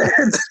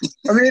 Man,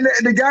 I mean,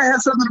 the guy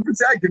has something to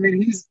protect. I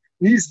mean,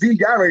 he's the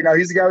guy right now.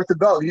 He's the guy with the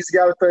belt. He's the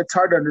guy with the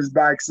target on his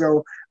back.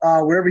 So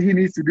whatever he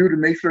needs to do to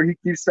make sure he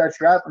keeps that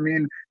strap, I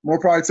mean, more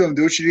power to him.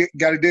 Do what you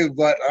got to do.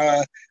 But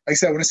like I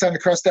said, when it's time to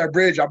cross that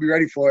bridge, I'll be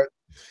ready for it.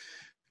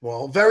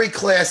 Well, very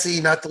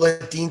classy not to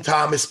let Dean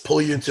Thomas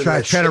pull you into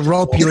try to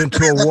rope you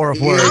into a war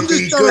of words. I'm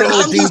just trying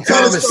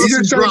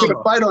to get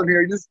a fight on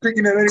here. Just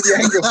picking at any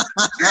angle.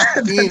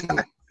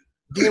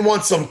 Dean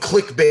wants some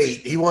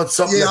clickbait. He wants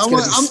something that's going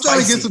to be I'm spicy.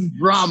 trying to get some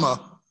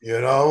drama.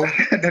 You know?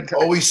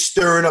 Always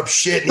stirring up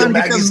shit. Neil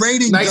Magny's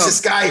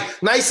nicest guy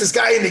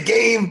in the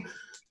game.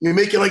 You're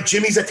making like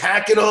Jimmy's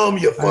attacking him.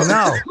 You're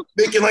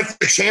making like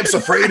the champ's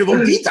afraid of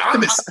him. Dean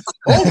Thomas.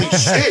 Holy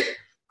shit.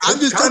 I'm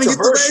just trying to get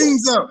the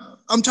ratings up.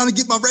 I'm trying to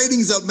get my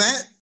ratings up,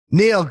 Matt.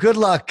 Neil, good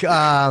luck.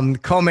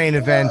 Co-main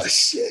event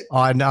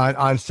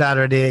on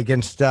Saturday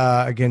against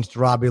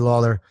Robbie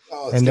Lawler.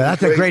 And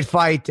that's a great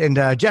fight. And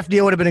Jeff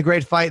Neal would have been a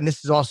great fight. And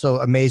this is also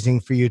amazing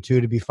for you, too,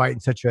 to be fighting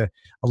such a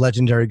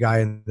legendary guy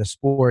in the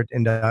sport.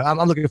 And I'm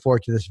looking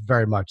forward to this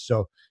very much.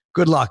 So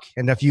good luck.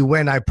 And if you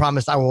win, I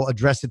promise I will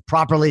address it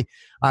properly.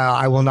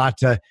 I will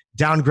not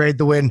downgrade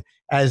the win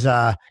as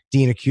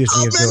Dean accused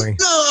me of doing.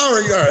 No, all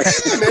right. Yeah,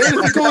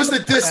 man, if it goes the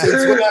distance,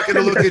 we're not going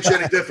to look at you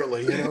any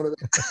differently. You know what I mean?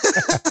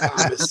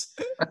 Thomas.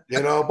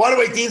 You know. By the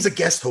way, Dean's a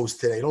guest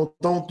host today. Don't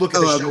look at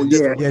the show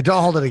differently. Yeah,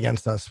 don't hold it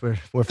against us. We're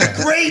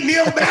fans. Great,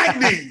 Neil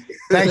Magny.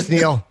 Thanks,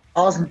 Neil.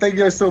 Awesome. Thank you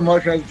guys so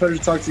much. It was a pleasure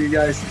to talk to you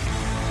guys.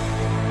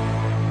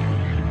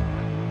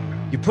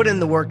 You put in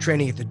the work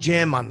training at the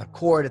gym, on the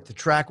court, at the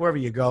track, wherever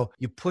you go.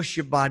 You push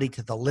your body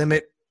to the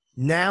limit.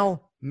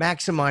 Now,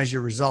 maximize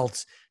your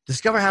results.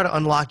 Discover how to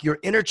unlock your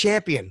inner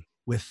champion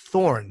with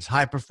Thorne's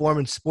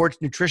high-performance sports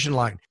nutrition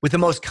line. With the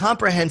most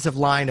comprehensive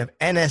line of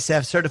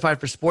NSF certified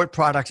for sport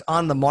products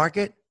on the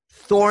market,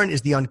 Thorne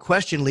is the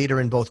unquestioned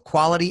leader in both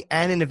quality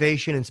and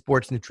innovation in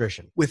sports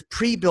nutrition. With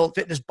pre-built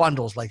fitness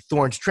bundles like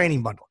Thorne's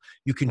Training Bundle,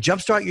 you can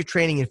jumpstart your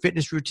training and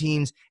fitness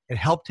routines and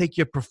help take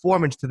your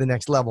performance to the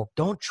next level.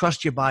 Don't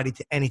trust your body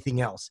to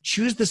anything else.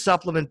 Choose the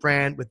supplement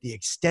brand with the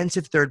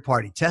extensive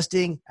third-party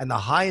testing and the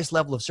highest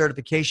level of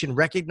certification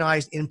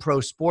recognized in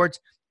pro sports.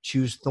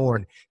 Choose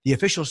Thorne, the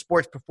official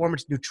sports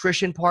performance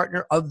nutrition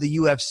partner of the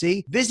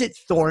UFC. Visit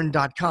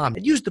thorne.com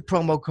and use the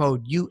promo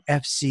code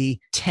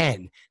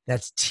UFC10.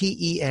 That's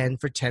TEN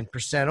for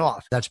 10%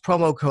 off. That's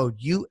promo code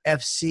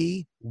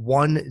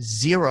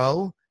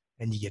UFC10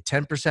 and you get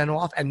 10%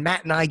 off. And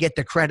Matt and I get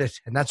the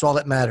credit, and that's all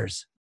that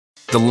matters.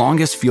 The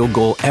longest field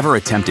goal ever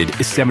attempted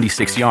is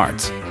 76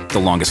 yards. The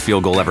longest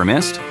field goal ever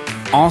missed?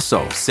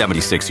 Also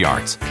 76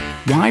 yards.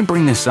 Why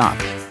bring this up?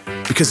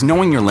 Because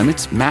knowing your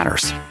limits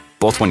matters,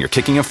 both when you're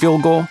kicking a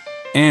field goal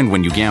and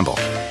when you gamble.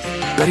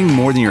 Betting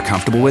more than you're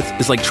comfortable with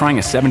is like trying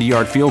a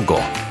 70-yard field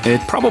goal. It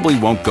probably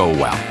won't go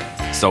well.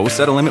 So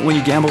set a limit when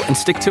you gamble and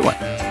stick to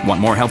it. Want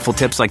more helpful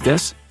tips like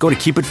this? Go to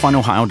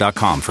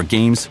keepitfunohio.com for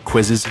games,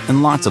 quizzes,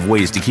 and lots of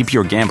ways to keep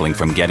your gambling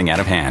from getting out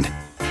of hand.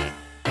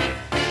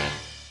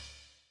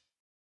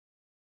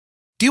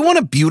 Do you want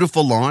a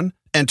beautiful lawn?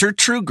 Enter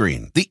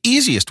TruGreen, the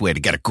easiest way to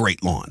get a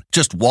great lawn.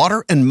 Just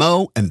water and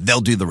mow, and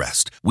they'll do the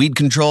rest. Weed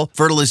control,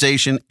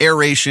 fertilization,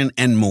 aeration,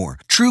 and more.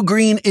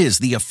 TruGreen is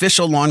the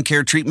official lawn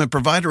care treatment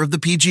provider of the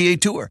PGA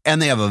Tour,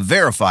 and they have a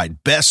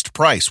verified best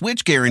price,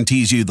 which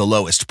guarantees you the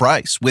lowest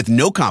price with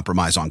no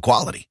compromise on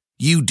quality.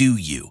 You do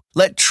you.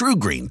 Let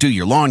TruGreen do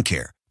your lawn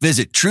care.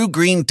 Visit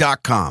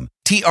TruGreen.com,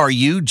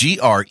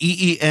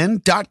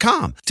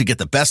 TruGreen.com, to get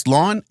the best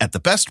lawn at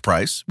the best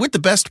price with the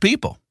best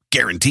people.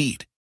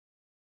 Guaranteed.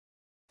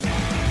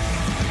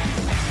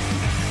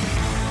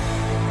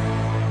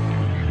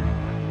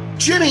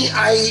 Jimmy,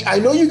 I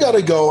know you got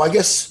to go. I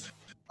guess,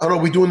 I don't know,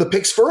 are we doing the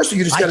picks first or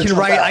you just got to jump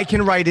out? I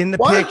can write in the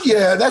picks.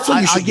 Yeah, that's what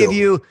you should do. I'll give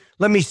you,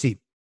 let me see.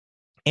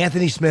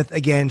 Anthony Smith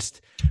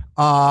against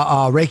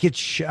Rakic.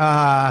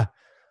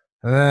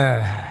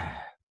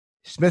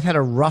 Smith had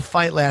a rough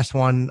fight last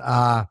one.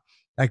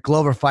 That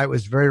Glover fight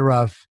was very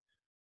rough.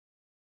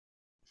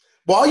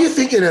 While you're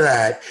thinking of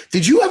that,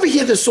 did you ever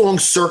hear the song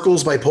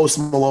Circles by Post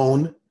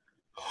Malone?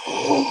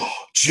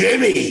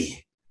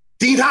 Jimmy.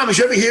 Dean Thomas,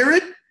 you ever hear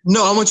it?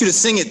 No, I want you to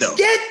sing it, though.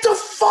 Get the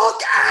fuck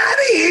out of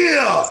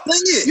here.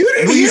 Sing it. You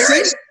didn't hear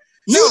sing it?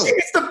 No. You think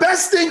it's the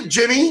best thing,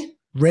 Jimmy?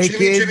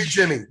 Rakic.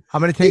 Jimmy.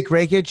 I'm going to take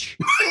Rakic.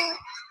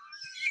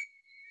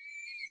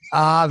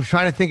 I'm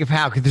trying to think of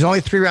how, because there's only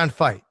a 3-round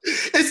fight.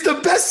 It's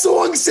the best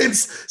song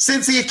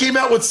since he came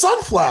out with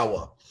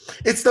Sunflower.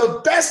 It's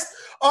the best.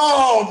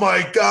 Oh,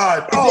 my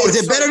God.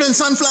 Is it better than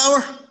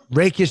Sunflower?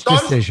 Rakic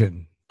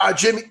decision.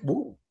 Jimmy.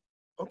 Ooh,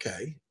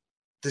 okay.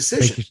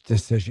 Decision. Rakic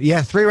decision.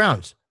 Yeah, 3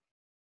 rounds.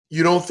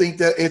 You don't think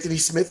that Anthony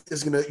Smith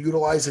is going to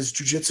utilize his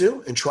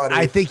jiu-jitsu and try to?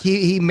 I think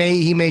he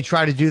may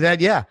try to do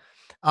that. Yeah.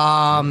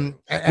 We're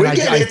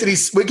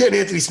getting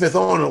Anthony Smith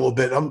on a little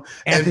bit.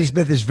 Anthony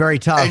Smith is very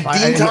tough. And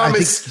Dean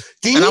Thomas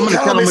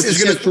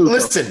is going to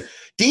listen.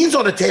 Dean's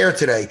on a tear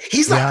today.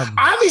 He's not.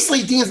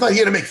 Obviously, Dean's not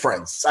here to make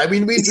friends. I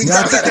mean, we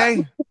got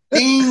that.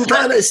 Dean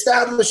kind of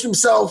established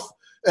himself,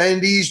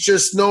 and he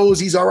just knows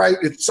he's all right.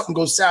 If something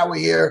goes sour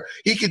here,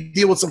 he could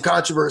deal with some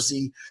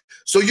controversy.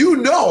 So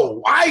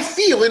I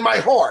feel in my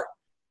heart,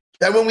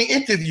 that when we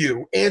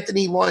interview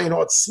Anthony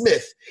Lionheart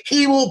Smith,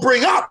 he will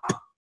bring up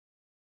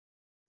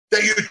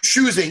that you're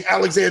choosing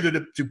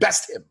Alexander to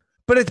best him.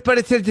 But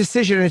it's a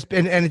decision,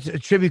 and it's a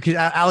tribute because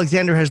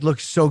Alexander has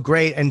looked so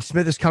great, and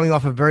Smith is coming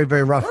off a very,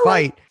 very rough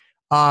fight.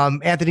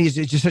 Anthony is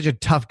just such a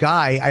tough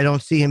guy. I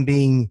don't see him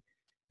being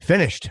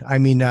finished. I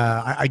mean,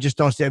 I just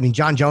don't see. I mean,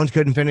 John Jones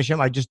couldn't finish him.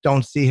 I just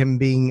don't see him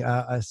being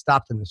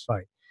stopped in this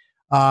fight.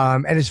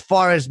 And as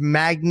far as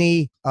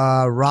Magny,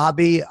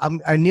 Robbie,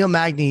 Neil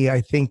Magny, I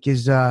think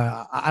is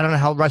I don't know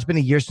how. It's been a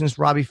year since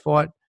Robbie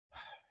fought.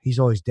 He's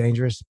always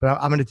dangerous, but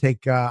I'm going to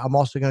take. I'm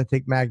also going to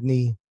take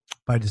Magny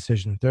by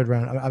decision. Third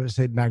round. I would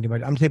say Magny. I'm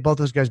going to take both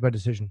those guys by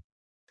decision.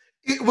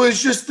 It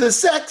was just the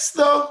sex,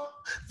 though.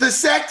 The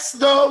sex,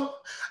 though.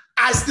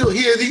 I still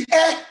hear the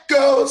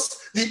echoes.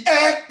 The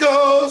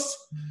echoes.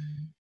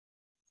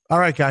 All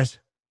right, guys.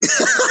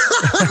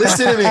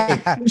 Listen to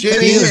me,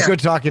 Jimmy. It was good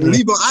talking to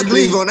you. I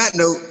leave on that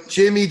note.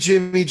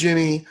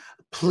 Jimmy.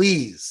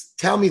 Please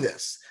tell me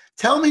this.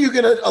 Tell me you're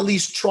going to at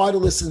least try to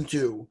listen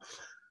to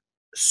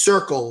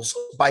Circles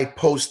by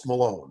Post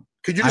Malone.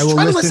 Could you just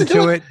try to listen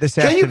to it this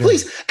afternoon? Can you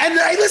please? And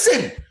hey,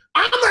 listen,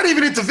 I'm not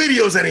even into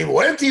videos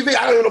anymore. MTV,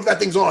 I don't even know if that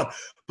thing's on.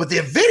 But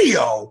their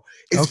video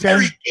is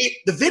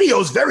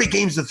very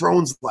Games of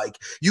Thrones like.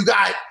 You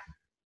got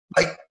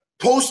like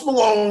Post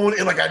Malone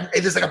in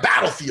there's like a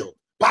battlefield,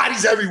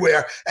 bodies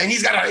everywhere, and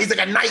he's like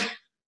a knight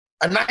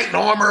in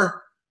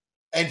armor,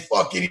 and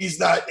fucking he just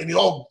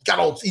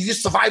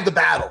survived the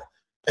battle,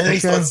 and then he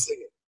starts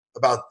singing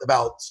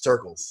about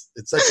circles.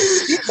 It's like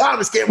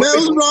Thomas can't.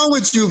 What's wrong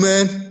with you,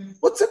 man?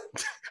 What's it?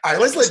 All right,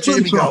 let's let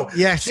Jimmy go.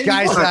 Yes, Jimmy,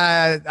 guys,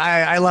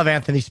 I love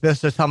Anthony Smith,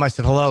 so tell him I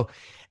said hello.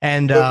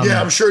 And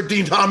I'm sure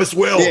Dean Thomas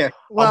will. Yeah,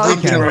 well,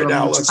 I'm right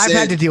now. I've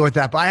had to deal with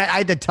that, but I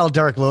had to tell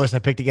Derek Lewis I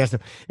picked against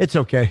him. It's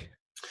okay.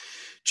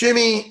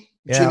 Jimmy,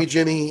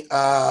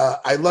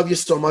 I love you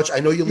so much. I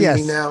know you're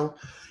leaving now.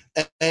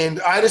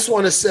 And I just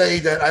want to say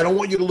that I don't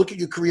want you to look at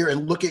your career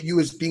and look at you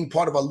as being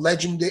part of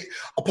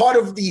a part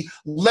of the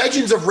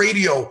legends of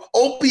radio,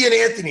 Opie and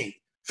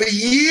Anthony. For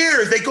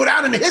years, they go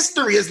down in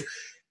history as.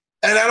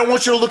 And I don't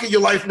want you to look at your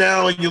life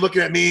now and you're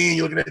looking at me and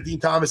you're looking at Dean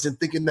Thomas and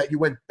thinking that you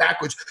went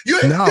backwards.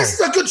 This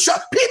is a good show.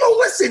 People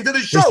listen to the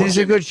show. This is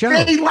a good show.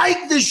 They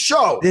like this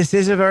show. This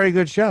is a very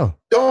good show.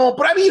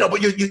 But I mean,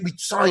 but we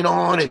sign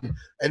on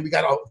and we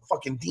got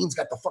Dean's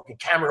got the fucking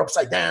camera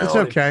upside down. It's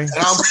okay. And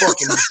I'm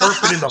fucking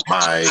burping in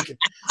the mic.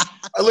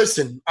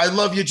 Listen, I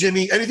love you,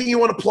 Jimmy. Anything you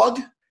want to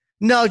plug?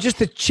 No, just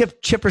the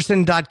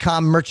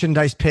chipchipperson.com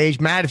merchandise page.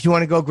 Matt, if you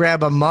want to go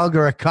grab a mug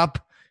or a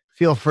cup,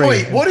 feel free.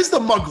 Wait, what is the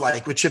mug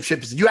like with Chip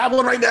Chipperson? You have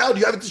one right now? Do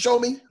you have it to show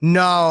me?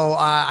 No,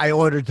 I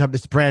ordered them.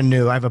 It's brand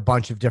new. I have a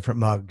bunch of different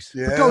mugs.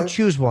 Yeah. But go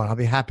choose one. I'll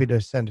be happy to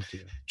send it to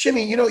you.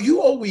 Jimmy,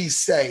 you always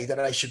say that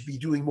I should be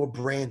doing more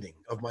branding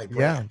of my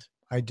brand.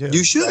 Yeah, I do.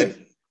 You should.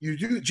 Right? You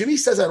do. Jimmy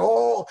says that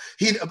all.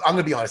 I'm going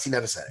to be honest. He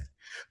never said it.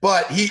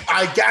 But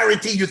I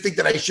guarantee you think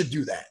that I should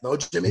do that. No,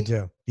 Jimmy? I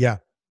do. Yeah.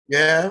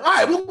 Yeah. All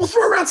right. We'll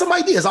throw around some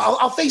ideas.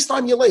 I'll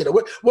FaceTime you later.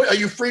 What are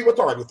you free? What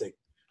time do you think?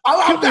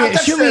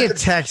 Shoot me a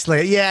text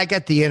later. Yeah, I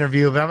got the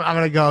interview, but I'm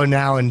going to go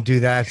now and do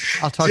that.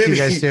 I'll talk to you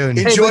guys soon.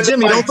 Hey, but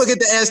Jimmy, don't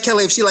forget to ask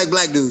Kelly if she like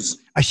black dudes.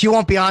 She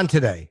won't be on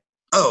today.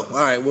 Oh, all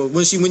right. Well, when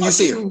you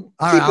see her. All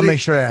right, I'll make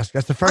sure to ask.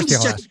 That's the first thing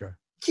I'll ask her.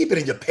 Keep it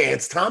in your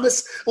pants,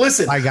 Thomas.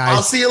 Listen, bye, guys.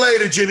 I'll see you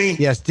later, Jimmy.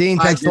 Yes, Dean,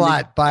 thanks a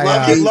lot. Bye.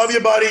 Love you,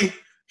 buddy.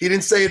 He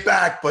didn't say it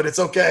back, but it's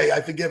okay. I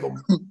forgive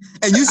him.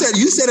 And you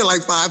said it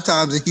like 5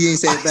 times and he ain't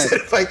say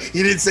it back.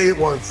 He didn't say it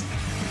once.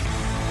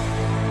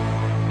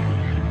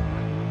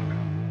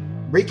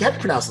 How do you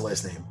pronounce the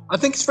last name? I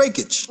think it's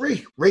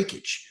Rakic.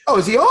 Rakic. Oh,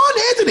 is he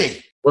on,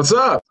 Anthony? What's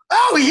up?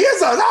 Oh, he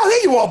is on. Oh,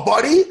 there you are,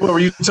 buddy. What, were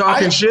you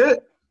talking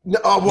shit? No,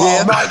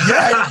 well, not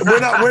yet.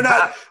 We're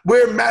not.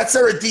 We're Matt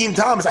Serra, Dean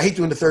Thomas. I hate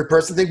doing the third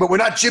person thing, but we're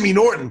not Jimmy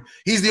Norton.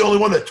 He's the only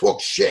one that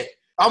talks shit.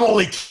 I'm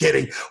only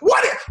kidding.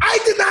 What? I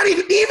did not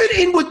even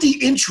in with the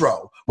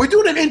intro. We're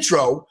doing an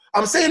intro.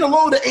 I'm saying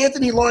hello to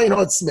Anthony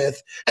Lionheart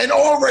Smith, and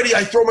already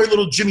I throw my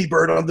little Jimmy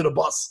Bird under the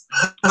bus.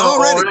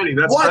 Already.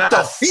 That's what bad.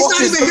 the fuck? He's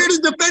not even here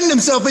to defend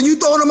himself, and you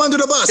throwing him under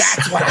the bus.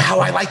 That's how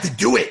I like to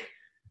do it,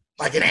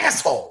 like an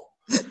asshole.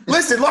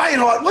 Listen,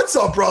 Lionheart, what's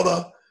up,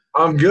 brother?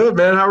 I'm good,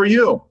 man. How are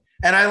you?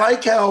 And I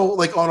like how,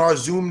 like, on our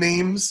Zoom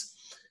names.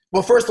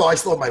 Well, first of all, I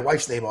still have my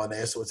wife's name on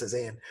there, so it says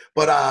Ann.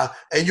 But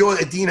and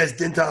Dean has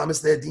Dean Thomas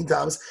there, Dean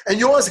Thomas,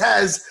 and yours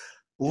has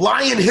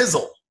Lion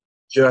Hizzle.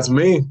 Yeah, that's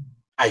me.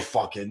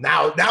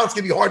 Now it's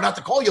gonna be hard not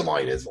to call you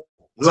Lion Hizzle.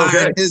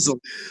 Lion Hizzle.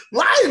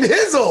 Lion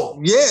Hizzle.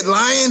 Yeah,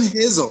 Lion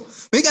Hizzle.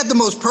 He got the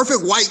most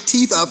perfect white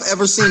teeth I've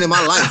ever seen in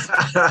my life.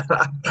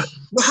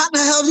 But how the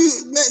hell do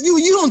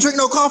you don't drink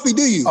no coffee,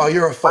 do you? Oh,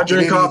 you're a fucking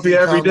I drink idiot, coffee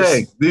every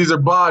day. These are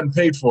bought and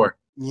paid for.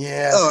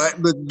 Yeah. All right,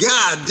 but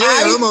God damn,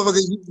 that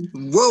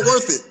motherfucker, well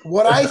worth it.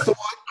 What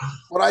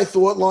I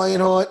thought,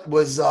 Lionheart,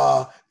 was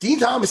Dean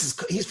Thomas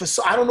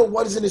I don't know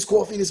what is in his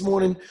coffee this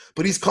morning,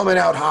 but he's coming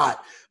out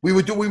hot. We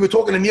were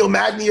talking to Neil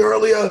Magny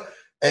earlier,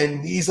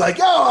 and he's like,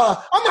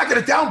 I'm not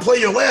going to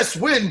downplay your last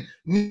win,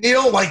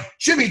 Neil, like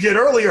Jimmy did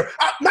earlier.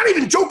 I'm not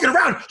even joking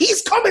around.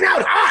 He's coming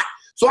out hot.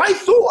 So I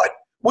thought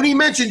when he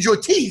mentioned your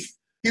teeth,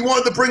 he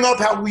wanted to bring up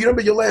how you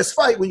remember your last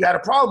fight when you had a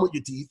problem with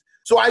your teeth.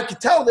 So I could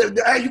tell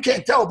that you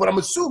can't tell, but I'm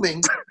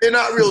assuming they're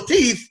not real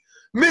teeth.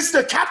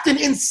 Mr. Captain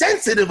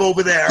Insensitive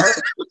over there,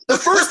 the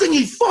first thing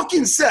he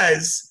fucking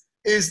says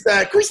is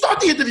that, can we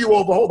start the interview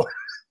over? Hold on.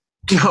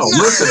 No,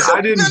 listen,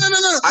 I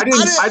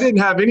didn't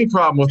have any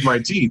problem with my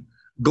teeth.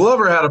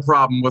 Glover had a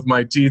problem with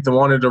my teeth and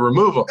wanted to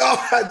remove them.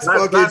 Oh,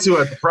 that's who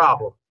had the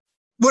problem.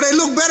 Well, they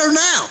look better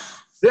now.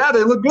 Yeah,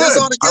 they look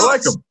good. I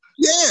like them.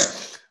 Yeah.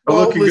 I'm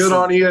looking good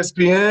on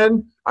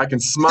ESPN. I can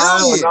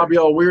smile and not be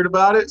all weird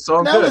about it, so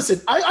I'm good. Now,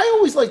 listen, I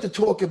always like to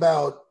talk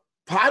about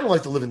 – I don't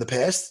like to live in the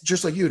past,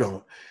 just like you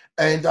don't.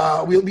 And,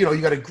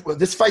 you got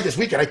this fight this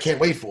weekend I can't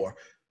wait for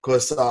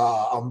because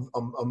I'm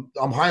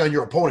high on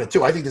your opponent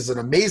too. I think this is an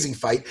amazing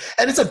fight.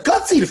 And it's a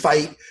gutsy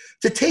fight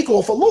to take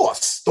off a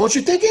loss. Don't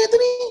you think,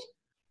 Anthony?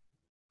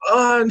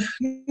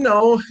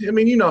 No. I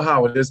mean, you know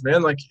how it is,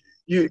 man. Like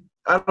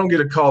I don't get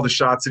to call the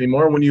shots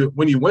anymore. When you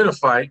win a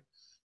fight,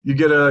 you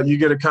get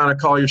to kind of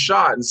call your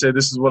shot and say,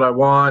 this is what I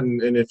want.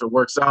 And if it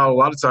works out, a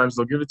lot of times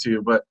they'll give it to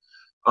you. But,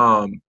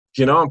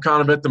 I'm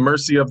kind of at the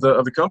mercy of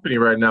the company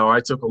right now. I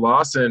took a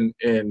loss and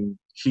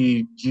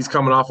he's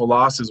coming off a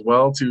loss as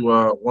well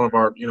to one of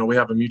our, we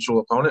have a mutual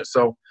opponent.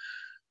 So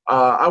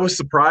I was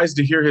surprised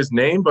to hear his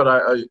name, but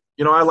I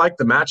like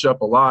the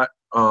matchup a lot.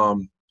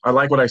 I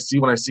like what I see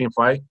when I see him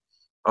fight.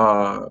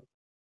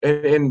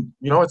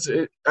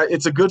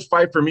 It's a good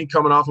fight for me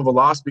coming off of a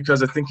loss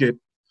because I think it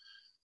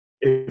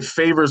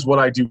favors what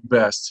I do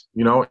best,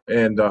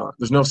 and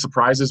there's no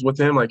surprises with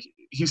him. Like,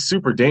 he's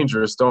super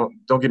dangerous.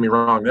 Don't get me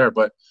wrong there,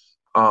 but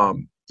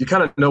you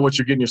kind of know what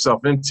you're getting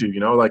yourself into,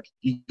 like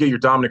you get your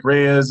Dominic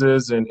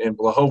Reyes's and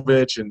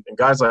Blachowicz and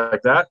guys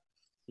like that.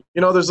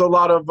 There's a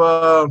lot of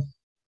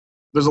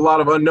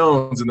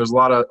unknowns and there's a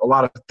lot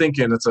of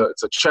thinking. It's a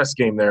chess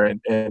game there.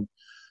 And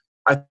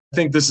I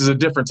think this is a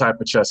different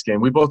type of chess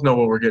game. We both know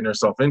what we're getting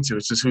ourselves into.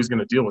 It's just who's going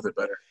to deal with it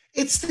better.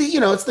 It's the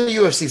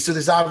UFC, so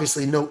there's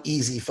obviously no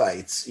easy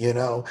fights,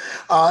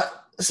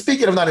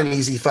 Speaking of not an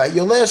easy fight,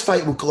 your last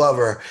fight with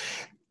Glover,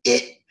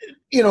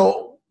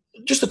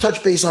 just to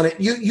touch base on it,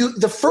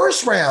 the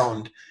first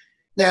round,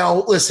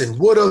 now listen,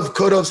 would've,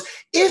 could've,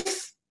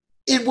 if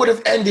it would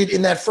have ended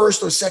in that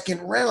first or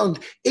second round,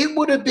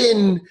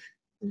 everybody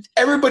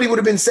would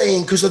have been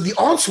saying, because of the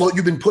onslaught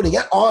you've been putting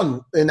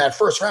on in that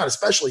first round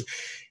especially,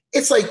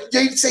 it's like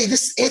they'd say,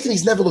 this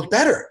Anthony's never looked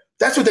better.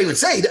 That's what they would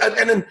say.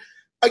 And then,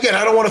 again,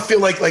 I don't want to feel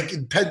like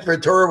Pet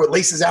Ventura with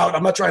laces out.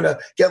 I'm not trying to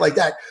get like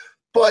that.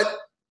 But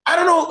I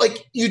don't know,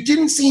 you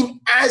didn't seem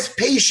as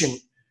patient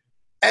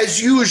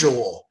as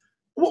usual.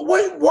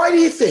 Why do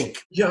you think?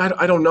 Yeah,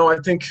 I don't know. I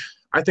think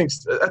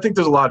there's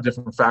a lot of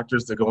different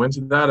factors that go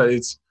into that.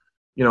 It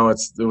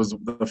was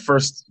the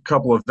first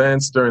couple of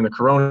events during the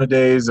Corona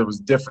days. It was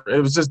different.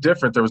 It was just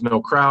different. There was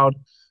no crowd.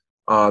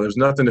 There's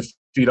nothing to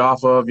feed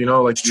off of.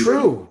 It's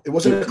true. It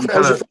wasn't a crowd. It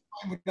was your first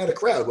time without a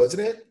crowd,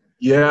 wasn't it?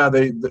 Yeah,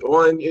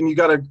 and you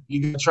gotta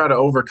try to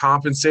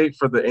overcompensate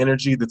for the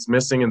energy that's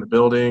missing in the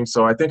building.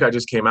 So I think I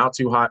just came out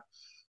too hot.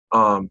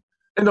 And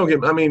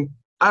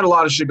I had a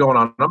lot of shit going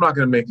on. I'm not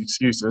going to make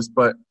excuses,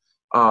 but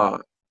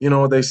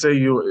they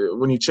say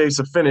when you chase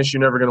a finish,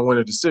 you're never going to win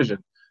a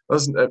decision.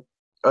 Listen,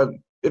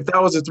 if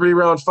that was a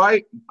 3-round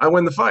fight, I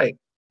win the fight.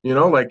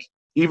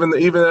 Even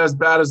as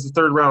bad as the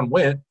third round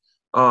went,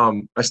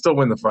 I still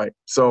win the fight.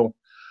 So,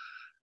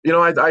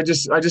 I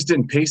just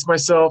didn't pace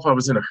myself. I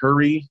was in a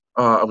hurry.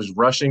 I was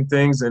rushing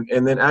things,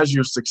 and then as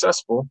you're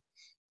successful,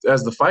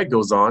 as the fight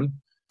goes on,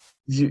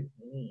 you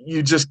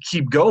just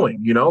keep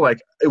going,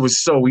 it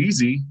was so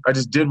easy. I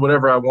just did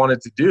whatever I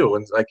wanted to do.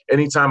 And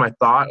anytime I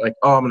thought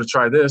I'm going to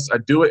try this,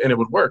 I'd do it and it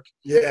would work.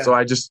 Yeah. So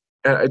I just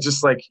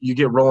you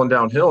get rolling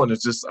downhill and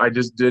I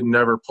just did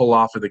never pull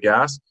off of the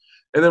gas.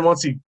 And then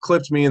once he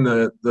clipped me in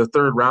the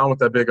third round with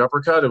that big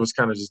uppercut, it was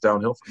kind of just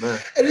downhill from there.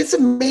 And it's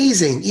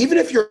amazing. Even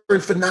if you're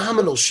in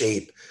phenomenal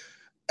shape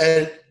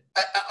and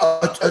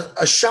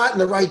a shot in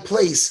the right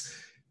place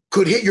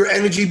could hit your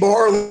energy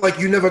bar like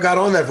you never got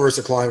on that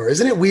VersaClimber.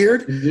 Isn't it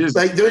weird? It is.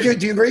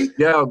 Do you agree?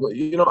 Yeah,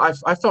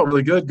 I felt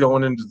really good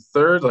going into the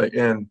third.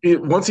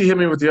 Once he hit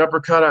me with the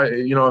uppercut,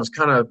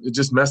 it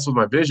just messed with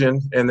my vision.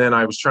 And then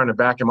I was trying to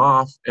back him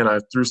off, and I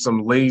threw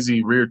some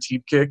lazy rear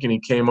teep kick, and he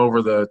came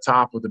over the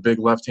top with a big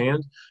left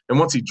hand. And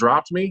once he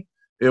dropped me,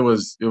 it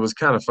was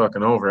kind of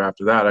fucking over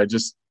after that. It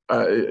just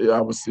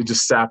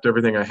sapped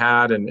everything I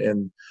had.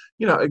 And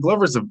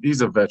Glover's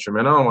he's a veteran,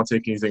 man. I don't want to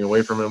take anything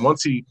away from him.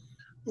 Once he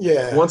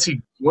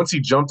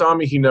jumped on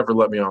me, he never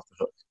let me off the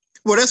hook.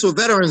 Well, that's what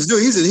veterans do.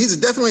 He's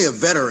definitely a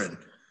veteran,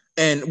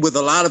 and with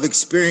a lot of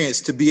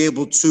experience to be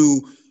able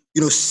to,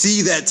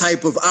 see that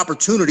type of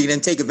opportunity and then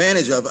take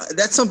advantage of.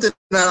 That's something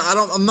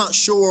that I'm not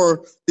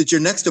sure that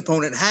your next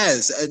opponent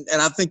has,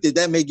 and I think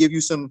that may give you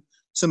some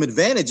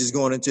advantages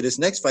going into this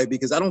next fight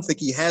because I don't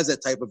think he has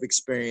that type of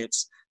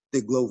experience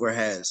that Glover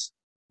has.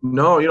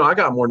 No, I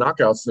got more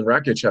knockouts than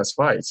Rakic has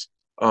fights.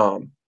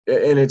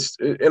 And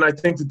I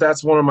think that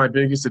that's one of my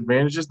biggest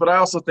advantages, but I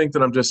also think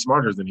that I'm just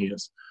smarter than he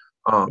is.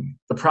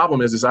 The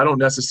problem is I don't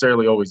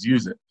necessarily always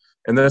use it.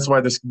 And that's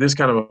why this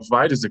kind of a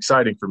fight is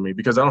exciting for me,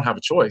 because I don't have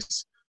a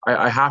choice.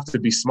 I have to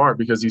be smart,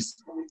 because he's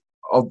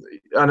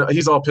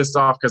all pissed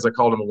off because I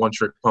called him a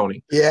one-trick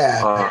pony.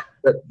 Yeah.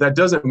 That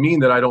doesn't mean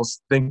that I don't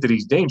think that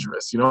he's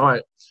dangerous. You know,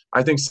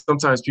 I think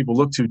sometimes people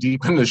look too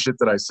deep into the shit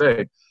that I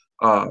say.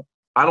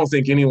 I don't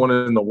think anyone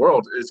in the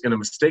world is going to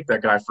mistake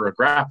that guy for a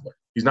grappler.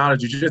 He's not a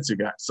jiu-jitsu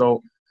guy.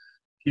 So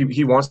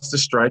he wants to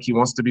strike. He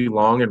wants to be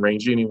long and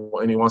rangy, and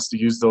he wants to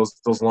use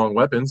those long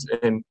weapons.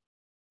 And,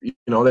 you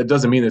know, that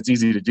doesn't mean it's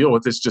easy to deal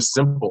with. It's just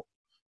simple,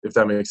 if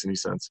that makes any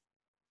sense.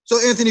 So,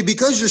 Anthony,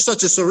 because you're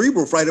such a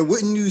cerebral fighter,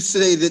 wouldn't you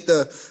say that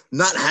the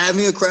not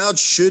having a crowd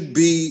should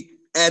be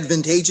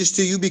advantageous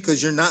to you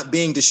because you're not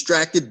being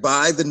distracted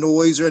by the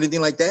noise or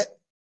anything like that?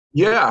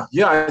 Yeah.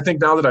 I think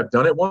now that I've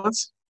done it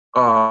once,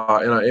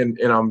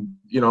 and I'm,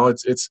 you know,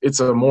 it's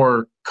a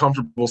more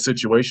comfortable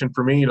situation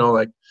for me. You know,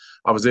 like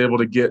I was able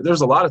to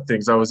there's a lot of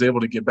things I was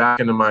able to get back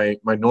into my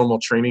normal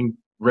training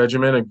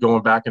regimen and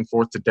going back and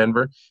forth to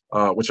Denver,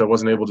 which I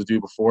wasn't able to do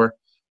before.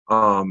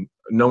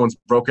 No one's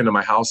broken into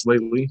my house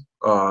lately,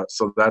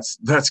 so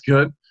that's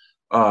good.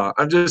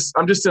 I'm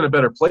just in a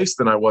better place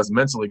than I was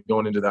mentally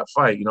going into that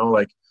fight. You know,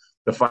 like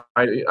the fight.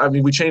 I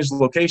mean, we changed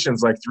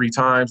locations like 3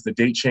 times. The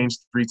date changed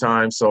 3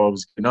 times, so I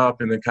was getting up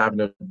and then having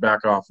to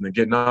back off, and then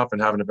getting up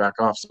and having to back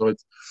off. So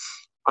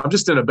I'm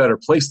just in a better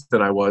place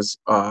than I was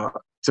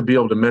to be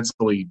able to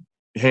mentally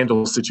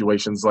handle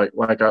situations like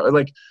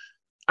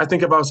I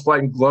think if I was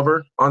fighting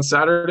Glover on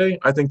Saturday,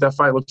 I think that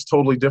fight looks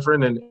totally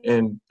different,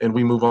 and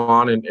we move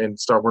on and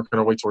start working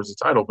our way towards the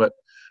title. But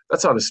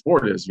that's how the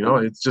sport is, you know.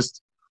 It's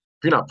just,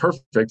 if you're not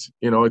perfect,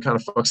 you know, it kind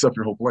of fucks up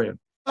your whole plan.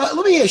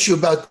 Let me ask you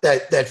about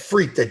that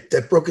freak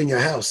that broke in your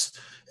house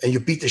and you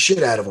beat the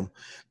shit out of him.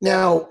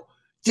 Now,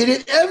 did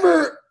it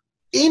ever,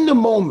 in the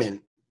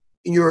moment,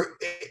 you're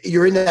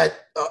in that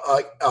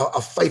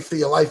a fight for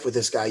your life with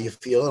this guy, you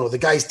feel, you know, the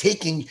guy's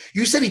taking,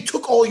 you said he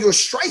took all your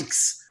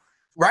strikes.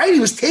 Right? He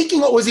was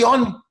was he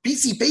on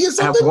PCP or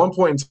something? At one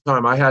point in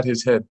time, I had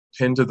his head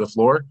pinned to the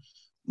floor,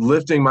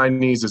 lifting my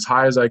knees as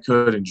high as I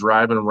could and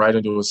driving him right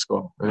into his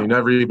skull. And he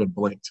never even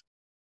blinked.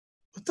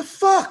 What the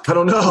fuck? I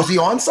don't know. Was he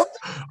on something?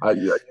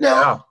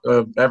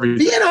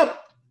 Everything.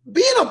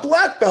 Being a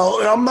black belt,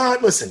 and I'm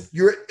not, listen,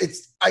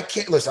 I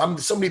can't, listen,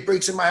 somebody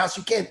breaks in my house,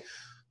 you can't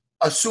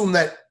assume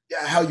that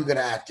how you're going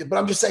to act. But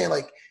I'm just saying,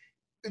 like,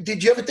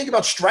 did you ever think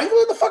about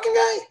strangling the fucking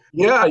guy?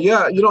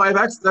 Yeah. You know,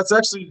 that's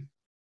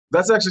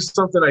actually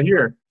something I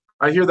hear.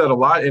 I hear that a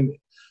lot, and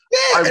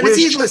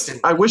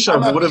I wish I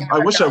would have. I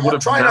wish I would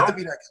have. Try not to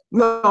be that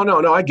guy.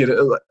 No. I get it.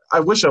 I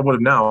wish I would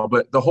have now,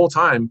 but the whole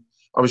time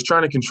I was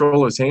trying to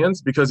control his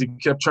hands because he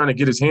kept trying to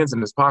get his hands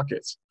in his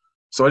pockets.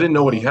 So I didn't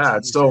know what he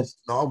had. So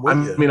I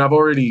mean, I've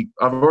already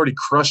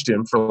crushed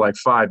him for like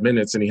 5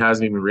 minutes, and he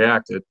hasn't even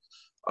reacted.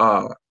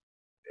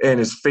 And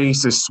his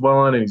face is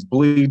swelling, and he's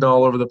bleeding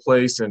all over the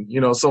place, and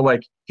you know, so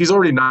like he's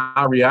already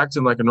not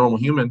reacting like a normal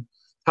human.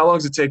 How long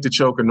does it take to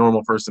choke a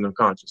normal person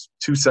unconscious?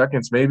 2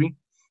 seconds, maybe.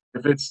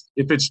 If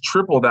it's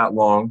triple that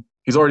long,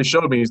 he's already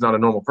showed me he's not a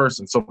normal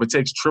person. So if it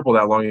takes triple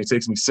that long, it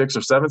takes me 6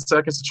 or 7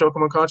 seconds to choke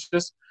him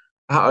unconscious.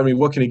 I mean,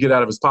 what can he get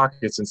out of his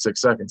pockets in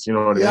 6 seconds? You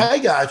know what I mean? Yeah,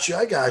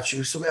 I got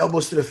you. Some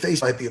elbows to the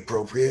face might be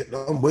appropriate. No,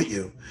 I'm with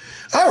you.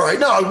 All right.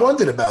 No, I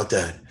wondered about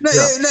that. And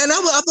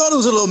I thought it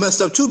was a little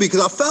messed up too, because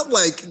I felt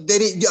like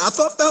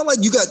felt like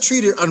you got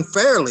treated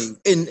unfairly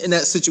in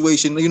that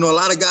situation. You know, a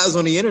lot of guys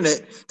on the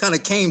internet kind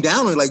of came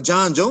down on you, like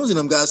John Jones and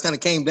them guys kind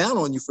of came down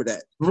on you for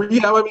that.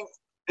 Yeah, I mean,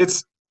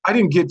 I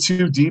didn't get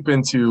too deep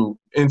into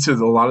a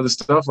lot of the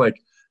stuff. Like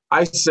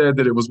I said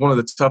that it was one of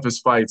the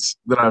toughest fights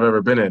that I've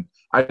ever been in.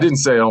 I didn't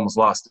say I almost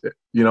lost it,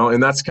 you know,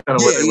 and that's kind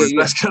of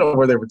that's kind of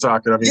where they were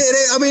talking. I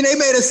mean, they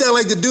made it sound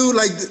like the dude,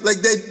 like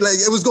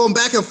it was going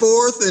back and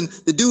forth, and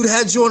the dude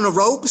had you on the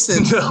ropes,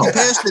 and he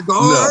passed the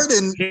guard.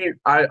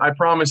 I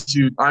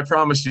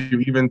promise you,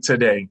 even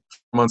today,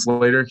 months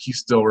later, he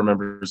still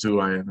remembers who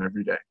I am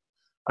every day.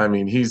 I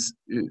mean,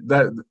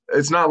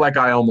 it's not like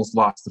I almost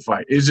lost the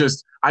fight. It's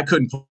just I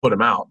couldn't put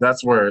him out.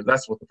 That's what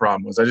the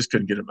problem was. I just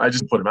couldn't get him. I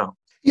just put him out.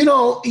 You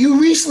know,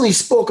 you recently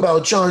spoke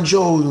about John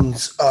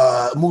Jones'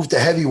 move to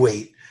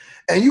heavyweight,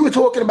 and you were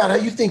talking about how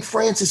you think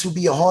Francis would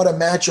be a harder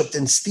matchup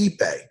than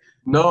Stipe.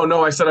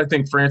 No, I said I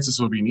think Francis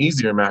would be an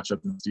easier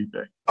matchup than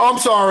Stipe. Oh, I'm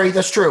sorry,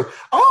 that's true.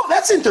 Oh,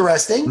 that's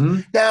interesting. Mm-hmm.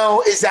 Now,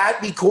 is that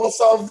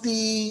because of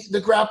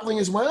the grappling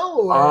as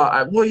well?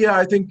 Or? Well, yeah,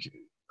 I think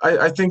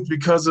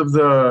because of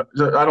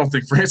I don't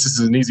think Francis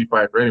is an easy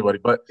fight for anybody,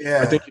 but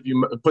I think if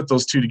you put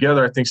those two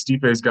together, I think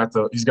Stipe's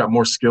got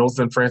more skills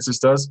than Francis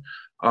does.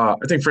 I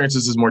think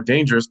Francis is more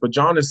dangerous, but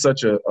John is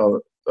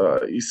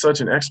he's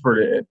such an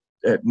expert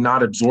at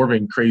not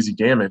absorbing crazy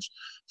damage.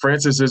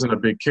 Francis isn't a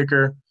big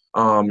kicker.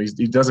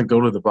 He doesn't go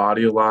to the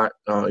body a lot.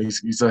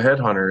 He's a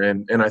headhunter,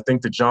 and I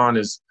think that John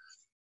his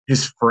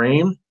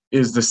frame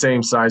is the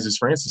same size as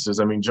Francis is.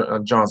 I mean,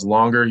 John's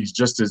longer. He's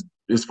just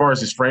as far as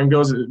his frame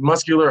goes,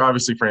 muscular.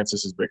 Obviously,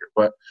 Francis is bigger,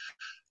 but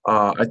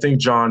I think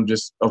John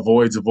just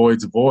avoids,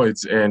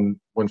 and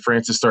when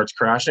Francis starts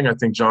crashing, I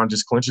think John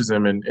just clinches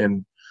him,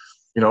 and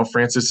you know,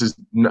 Francis is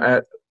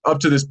up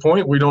to this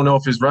point, we don't know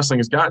if his wrestling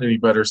has gotten any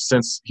better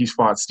since he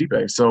fought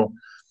Stipe. So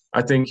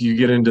I think you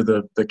get into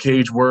the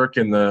cage work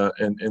and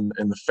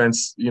the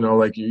fence,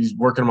 like he's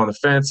working him on the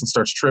fence and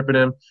starts tripping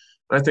him.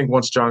 And I think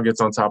once John gets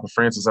on top of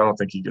Francis, I don't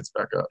think he gets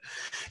back up.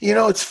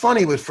 It's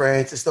funny with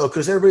Francis, though,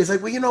 because everybody's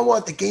like, well, you know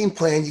what? The game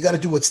plan, you got to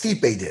do what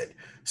Stipe did.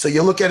 So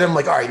you look at him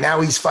like, all right, now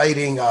he's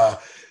fighting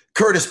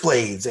Curtis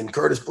Blades, and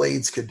Curtis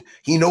Blades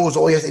he knows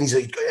all he has, and he's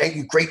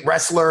a great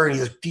wrestler, and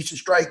he's a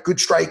decent good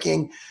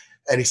striking,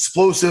 and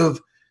explosive.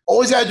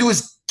 All he's got to do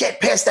is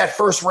get past that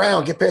first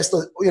round, get past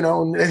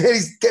and then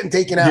he's getting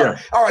taken out. Yeah.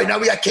 All right, now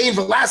we got Cain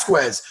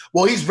Velasquez.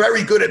 Well, he's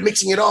very good at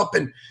mixing it up,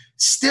 and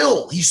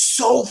still, he's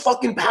so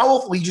fucking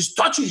powerful. He just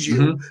touches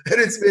you, and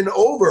it's been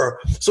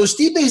over. So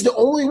Stipe is the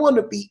only one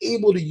to be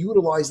able to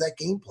utilize that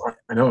game plan.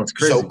 I know, it's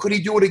crazy. So could he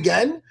do it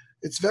again?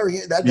 It's very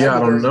I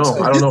don't know.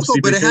 I don't know.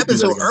 But it happened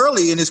so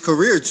early in his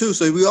career too.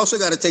 So we also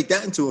got to take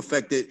that into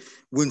effect. That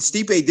when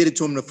Stipe did it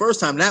to him the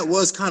first time, that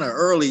was kind of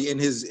early in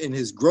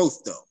his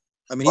growth, though.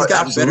 I mean, he's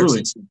gotten better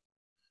since.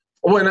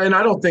 Well, and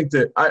I don't think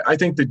that I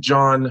think that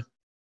John.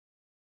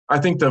 I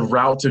think the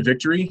route to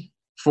victory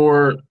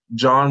for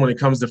John when it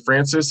comes to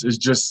Francis is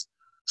just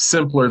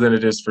simpler than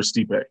it is for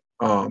Stipe.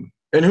 And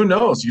who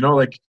knows?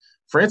 Like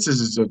Francis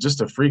is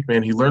just a freak,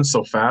 man. He learns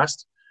so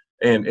fast.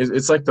 And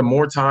it's like the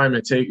more time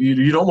it takes,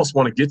 you'd almost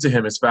want to get to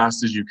him as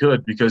fast as you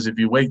could, because if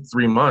you wait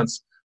 3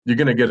 months, you're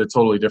going to get a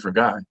totally different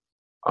guy.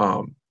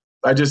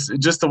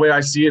 Just the way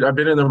I see it, I've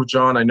been in there with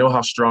John. I know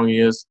how strong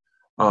he is.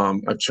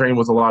 I've trained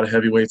with a lot of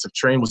heavyweights. I've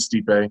trained with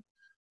Stipe.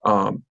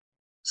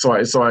 So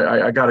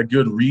I got a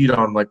good read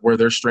on like where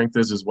their strength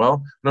is as well.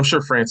 And I'm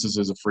sure Francis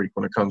is a freak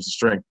when it comes to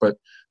strength, but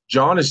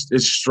John is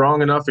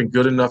strong enough and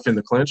good enough in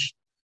the clinch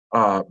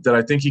that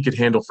I think he could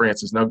handle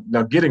Francis.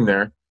 Now getting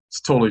there, it's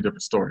a totally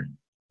different story.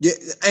 Yeah,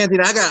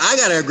 Anthony, I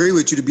got to agree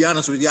with you. To be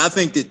honest with you, I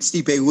think that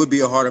Stipe would be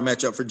a harder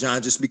matchup for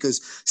John, just because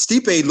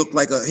Stipe looked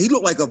like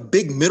a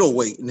big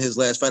middleweight in his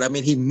last fight. I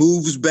mean, he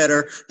moves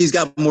better. He's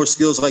got more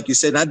skills, like you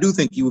said. And I do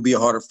think he would be a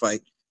harder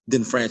fight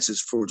than Francis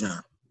for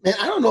John. Man,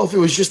 I don't know if it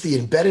was just the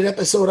embedded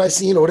episode I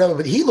seen or whatever,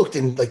 but he looked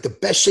in like the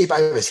best shape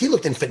I've ever seen. He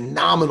looked in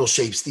phenomenal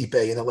shape, Stipe,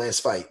 in the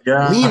last fight.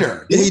 Yeah,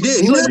 leaner. Yeah, he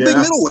did. He looked a big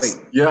middleweight.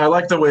 Yeah, I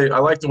like the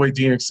way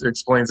Dean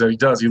explains that. He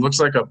does. He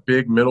looks like a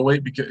big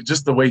middleweight because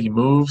just the way he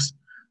moves.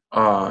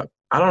 I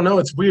don't know.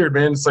 It's weird,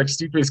 man. It's like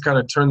Stipe's kind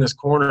of turned this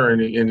corner,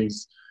 and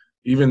he's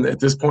even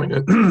at this point.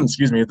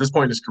 Excuse me. At this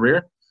point in his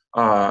career,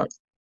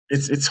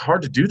 it's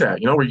hard to do that.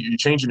 Where you're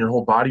changing your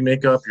whole body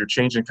makeup, you're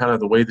changing kind of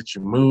the way that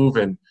you move,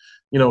 and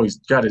he's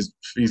got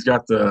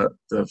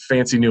the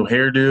fancy new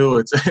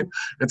hairdo.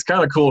 It's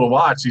kind of cool to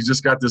watch. He's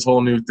just got this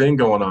whole new thing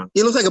going on.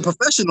 He looks like a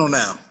professional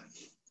now.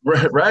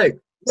 Right.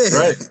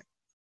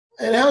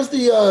 And how's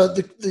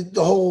the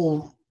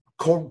whole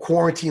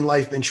quarantine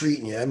life been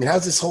treating you? I mean,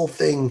 how's this whole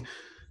thing?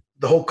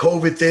 The whole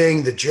COVID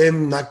thing, the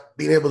gym not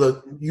being able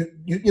to,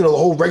 the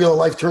whole regular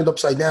life turned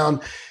upside down.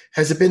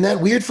 Has it been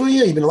that weird for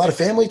you? You've been a lot of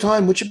family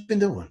time. What you been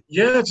doing?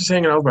 Yeah, just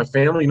hanging out with my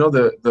family.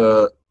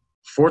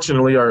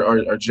 Fortunately,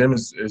 our gym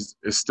is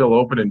still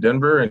open in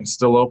Denver and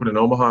still open in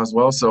Omaha as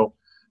well. So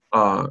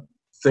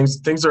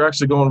things are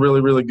actually going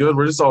really, really good.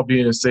 We're just all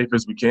being as safe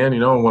as we can,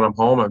 And when I'm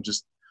home,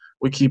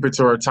 we keep it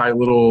to our tight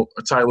little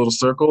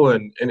circle,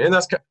 and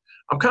that's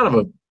I'm kind of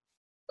a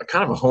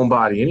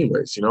homebody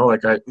anyways,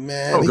 like I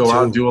don't go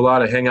out and do a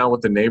lot of hang out with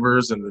the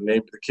neighbors, and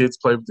the kids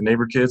play with the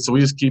neighbor kids. So we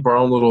just keep our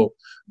own little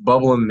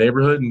bubble in the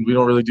neighborhood, and we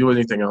don't really do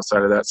anything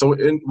outside of that. So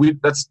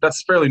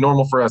that's fairly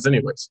normal for us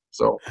anyways.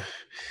 So,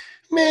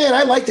 man,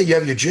 I like that you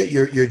have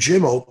your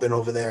gym open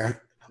over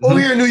there. Over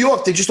here in New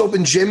York, they just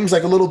open gyms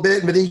like a little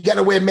bit, but then you got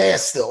to wear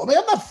masks still. I mean,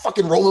 I'm not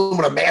fucking rolling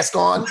with a mask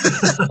on.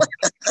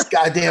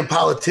 Goddamn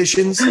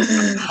politicians.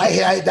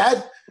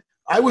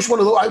 I wish one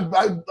of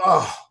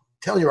those,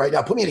 telling you right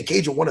now, put me in a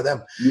cage with one of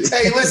them.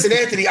 Hey, listen,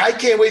 Anthony, I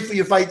can't wait for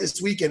your fight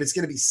this weekend. It's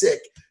going to be sick.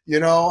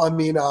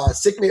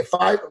 Sick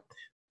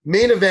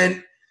main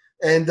event.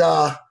 And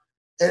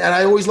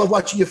I always love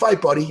watching you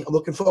fight, buddy. I'm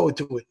looking forward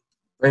to it.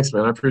 Thanks,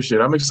 man. I appreciate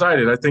it. I'm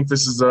excited. I think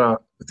this is, I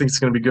think it's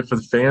going to be good for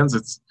the fans.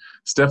 It's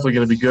definitely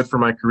going to be good for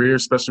my career,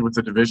 especially with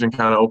the division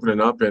kind of opening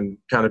up and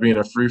kind of being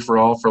a free for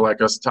all for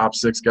like us top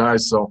 6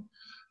 guys. So,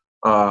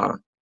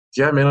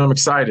 yeah, man, I'm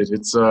excited.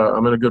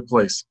 I'm in a good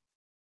place.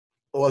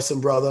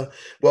 Awesome, brother.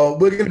 Well,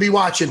 we're going to be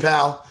watching,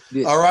 pal.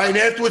 Yeah. All right. And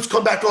afterwards,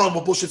 come back on.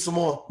 We'll bullshit some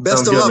more.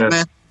 Best of luck,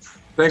 man.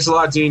 Thanks a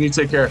lot, Dean. You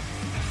take care.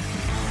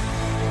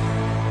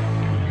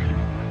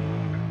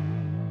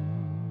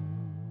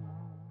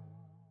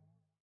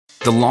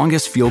 The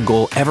longest field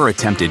goal ever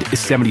attempted is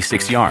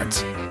 76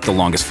 yards. The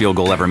longest field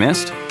goal ever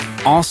missed?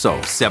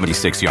 Also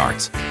 76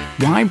 yards.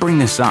 Why bring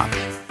this up?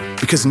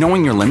 Because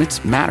knowing your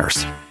limits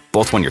matters,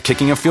 both when you're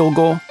kicking a field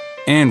goal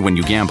and when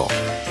you gamble.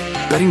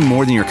 Betting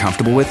more than you're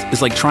comfortable with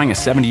is like trying a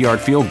 70-yard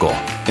field goal.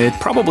 It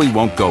probably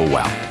won't go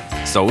well.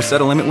 So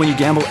set a limit when you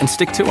gamble and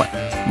stick to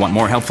it. Want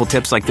more helpful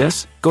tips like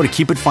this? Go to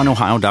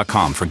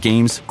keepitfunohio.com for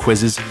games,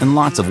 quizzes, and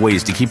lots of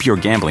ways to keep your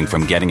gambling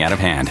from getting out of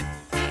hand.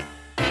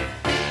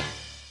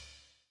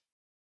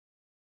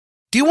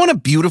 Do you want a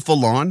beautiful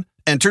lawn?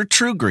 Enter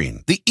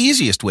TruGreen, the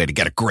easiest way to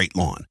get a great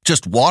lawn.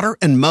 Just water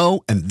and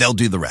mow, and they'll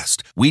do the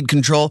rest. Weed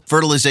control,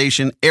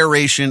 fertilization,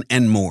 aeration,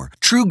 and more.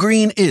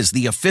 TruGreen is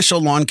the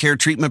official lawn care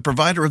treatment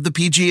provider of the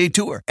PGA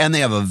Tour, and they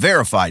have a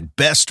verified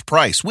best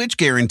price, which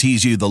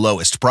guarantees you the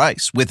lowest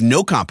price with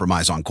no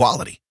compromise on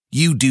quality.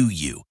 You do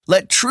you.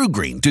 Let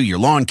TruGreen do your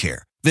lawn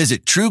care.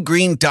 Visit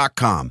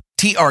TruGreen.com,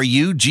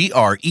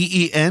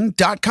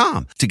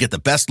 TruGreen.com to get the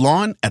best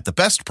lawn at the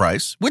best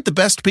price with the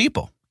best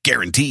people.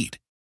 Guaranteed.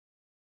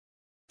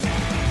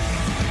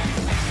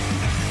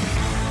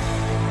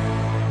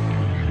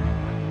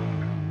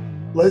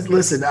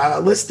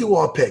 Let's do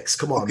our picks.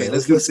 Come on, man.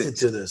 Let's get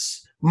to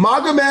this.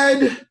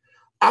 Magomed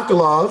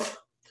Ankalaev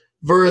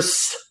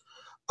versus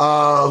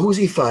who's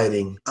he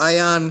fighting?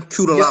 Ion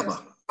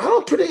Cutelaba.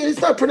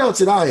 It's not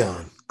pronounced it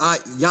Ion.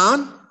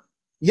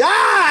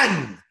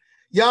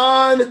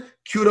 Jan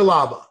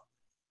Cutelaba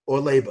or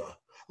Laba.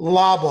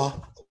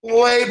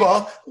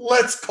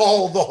 Let's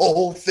call the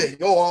whole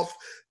thing off.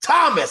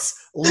 Thomas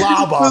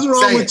Laba. What's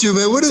wrong with you,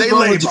 man? What is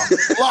wrong with you?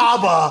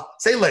 Laba.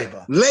 Say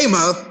Laba.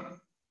 Laba.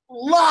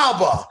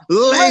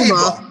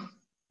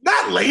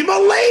 Not Lama,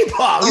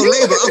 Laba. Oh,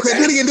 Laba. Okay,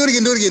 do it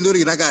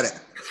again. I got it.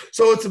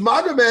 So it's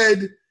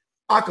Magomed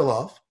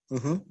Ankalaev,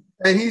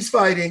 and he's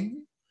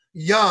fighting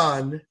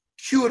Jan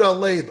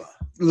Cutelaba.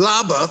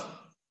 Laba.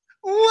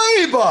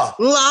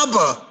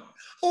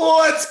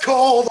 Let's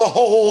call the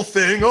whole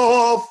thing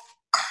off.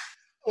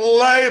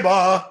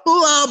 Laba.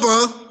 All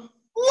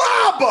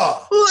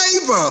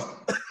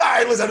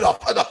right, listen, enough.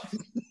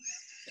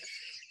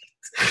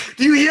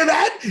 Do you hear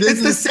that?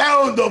 It's the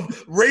sound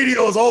of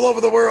radios all over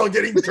the world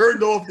getting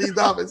turned off, Dean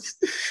Thomas.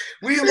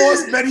 We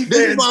lost many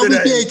fans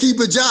today. We can't keep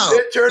a job.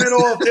 They're turning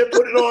off. They're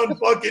putting on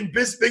fucking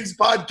Bisping's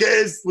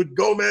podcast with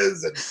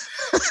Gomez, and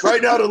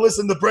right now to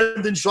listen to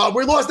Brendan Schaub.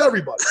 We lost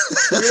everybody.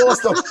 We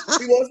lost them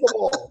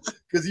all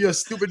because of your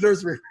stupid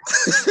nursery.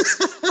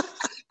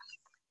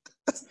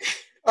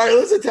 All right,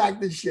 let's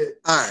attack this shit.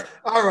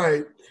 All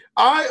right.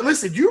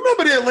 Listen, do you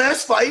remember their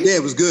last fight? Yeah,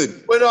 it was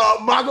good. When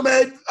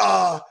Magomed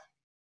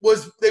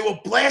they were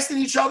blasting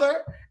each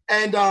other,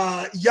 and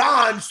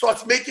Jan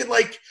starts making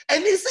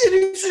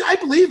I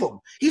believe him.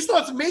 He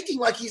starts making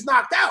like he's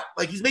knocked out,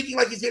 like he's making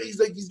like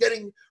he's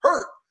getting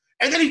hurt,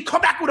 and then he'd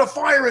come back with a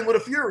fury,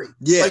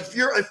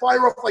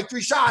 fire off like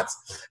 3 shots,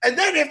 and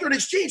then after an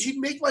exchange, he'd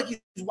make like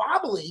he's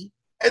wobbly,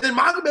 and then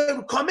Magomed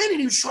would come in and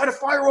he would try to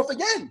fire off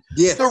again.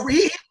 Yeah, so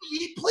he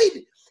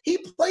played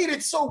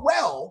it so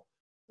well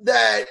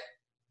that.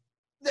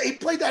 He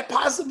played that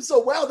possum so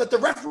well that the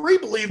referee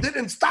believed it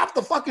and stopped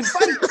the fucking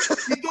fight. He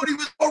thought he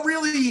was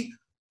really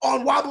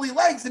on wobbly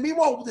legs. And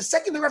meanwhile, the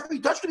second the referee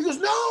touched him, he goes,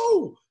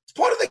 "No, it's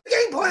part of the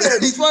game plan.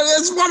 It's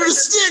part of the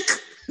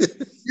stick."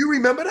 You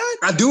remember that?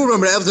 I do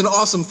remember that. It was an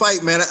awesome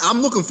fight, man.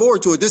 I'm looking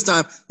forward to it this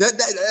time.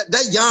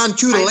 That Jan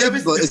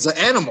Cutelaba is an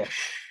animal.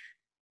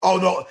 Oh,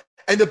 no.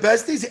 And the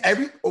best is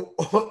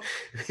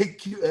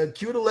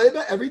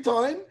Cutelaba, every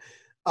time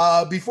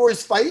before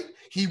his fight,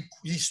 he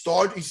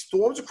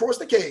storms across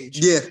the cage.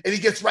 Yeah. And he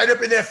gets right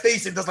up in their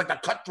face and does like a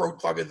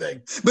cutthroat fucking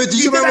thing. But do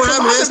you remember what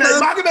happened last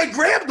time? Magomed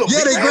grabbed him.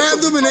 Yeah, they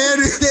grabbed him and they had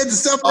to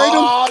separate him.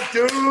 Oh,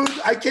 dude.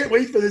 I can't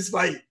wait for this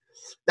fight.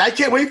 I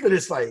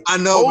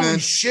know, man. Holy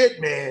shit,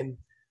 man.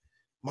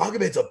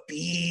 Magomed's a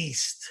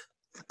beast.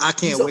 I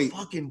can't wait. He's a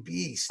fucking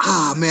beast.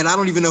 Ah, man, I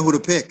don't even know who to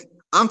pick.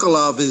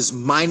 Ankalaev is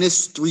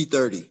minus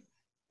 330.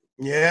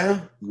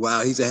 Yeah?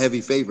 Wow, he's a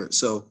heavy favorite.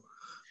 So,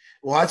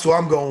 well, that's who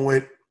I'm going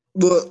with.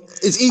 Well,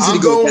 it's easy to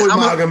go with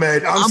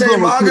Magomed. I'm saying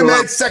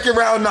Magomed second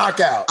round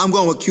knockout. I'm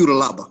going with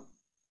Cutelaba.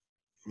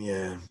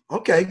 Yeah.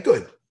 Okay,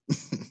 good.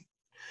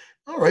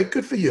 All right,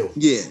 good for you.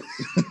 Yeah.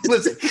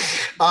 Listen,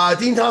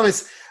 Dean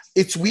Thomas,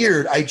 it's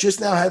weird. I just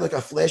now had like a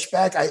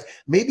flashback. I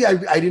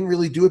didn't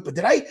really do it, but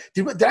did I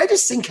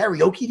just sing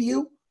karaoke to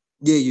you?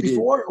 Yeah, you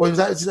before? did. Or was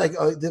that just like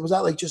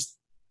just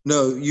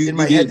no, you in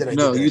my you head did. that I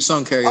no, did that? you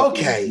sung karaoke.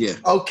 Okay. Yeah.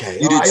 Okay.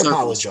 You did I circles.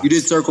 apologize. You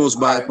did circles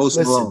by Post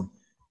Malone.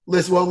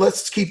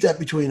 Let's keep that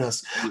between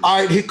us. All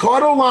right,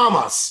 Ricardo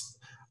Lamas.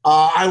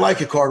 I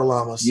like Ricardo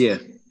Lamas. Yeah.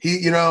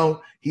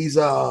 He's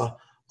a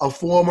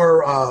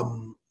former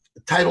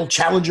title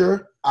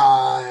challenger.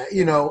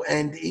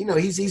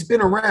 He's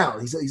been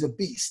around. He's a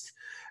beast.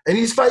 And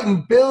he's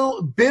fighting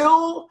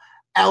Bill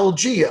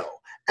Algeo.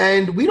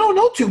 And we don't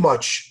know too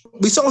much.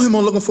 We saw him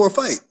on Looking for a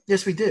Fight.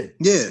 Yes, we did.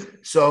 Yeah.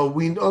 So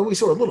we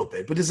saw a little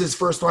bit, but this is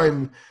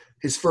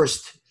his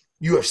first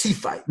UFC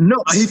fight.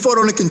 No, he fought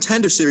on a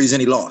Contender Series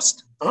and he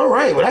lost. All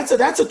right. Well,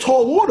 that's a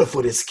tall order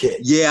for this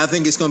kid. Yeah, I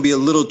think it's going to be a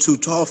little too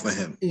tall for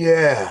him.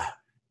 Yeah.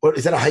 What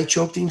is that, a height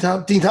choke, Dean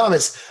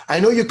Thomas? I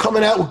know you're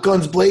coming out with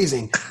guns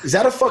blazing. Is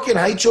that a fucking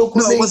height joke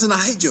with me? No, it wasn't a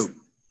height joke.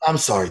 I'm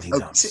sorry, Dean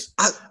Thomas.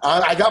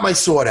 I got my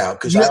sword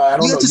out because I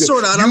don't know.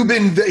 Sword out.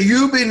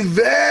 You've been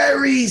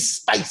very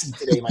spicy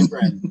today, my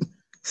friend.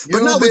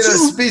 You've been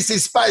a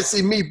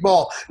spicy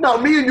meatball. Now,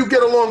 me and you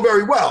get along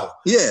very well.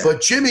 Yeah.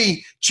 But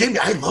Jimmy,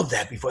 I love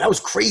that before. That was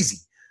crazy.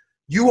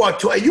 You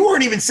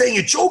weren't even saying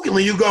it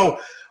jokingly. You go,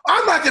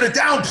 I'm not going to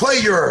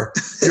downplay your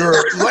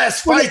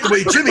last fight the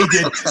way Jimmy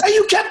did. And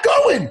you kept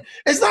going.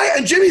 It's not,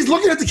 and Jimmy's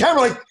looking at the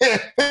camera like,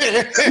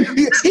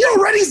 he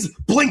already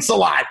blinks a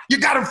lot. You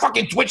got him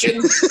fucking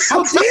twitching.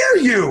 How dare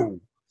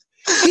you?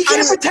 He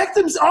can't protect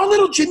himself. Our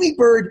little Jimmy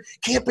Bird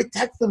can't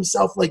protect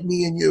himself like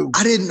me and you.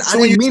 I didn't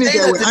mean it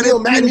that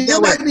way. Neil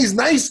Magny's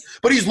nice,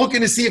 but he's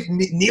looking to see if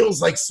Neil's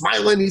like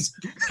smiling. He's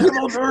kind of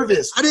a little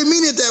nervous. I didn't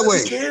mean it that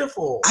way. Be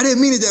careful. I didn't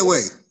mean it that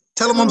way.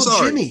 Tell him I'm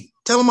sorry. Jimmy.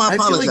 Tell him I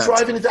apologize.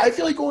 I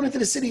feel like going into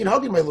the city and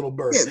hugging my little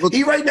bird. Yeah,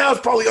 he right now is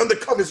probably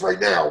undercovers right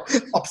now,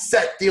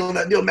 upset, feeling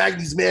that Neil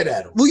Magny's mad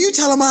at him. Will you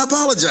tell him I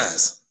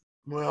apologize?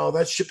 Well,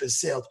 that ship has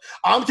sailed.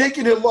 I'm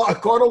taking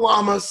Ricardo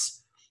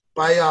Lamas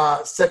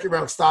by second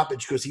round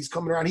stoppage because he's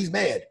coming around. He's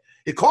mad.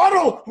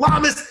 Ricardo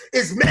Lamas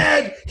is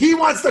mad. He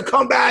wants to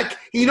come back.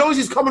 He knows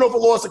he's coming off a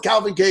loss to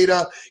Calvin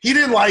Kattar. He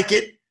didn't like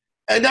it,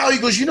 and now he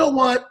goes, you know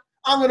what?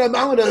 I'm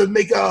gonna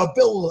make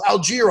Bill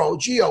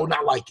Gio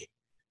not like it.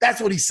 That's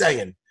what he's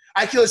saying.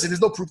 I can listen. There's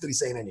no proof that he's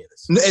saying any of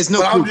this. There's no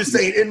but proof. I'm just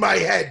saying, in my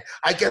head,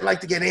 I like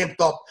to get amped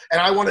up,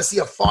 and I want to see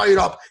a fired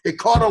up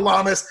Ricardo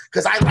Lamas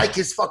because I like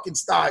his fucking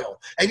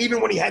style. And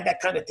even when he had that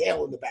kind of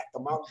tail in the back,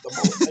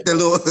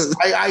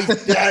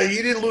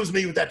 he didn't lose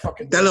me with that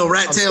fucking that little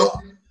rat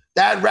tail.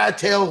 That rat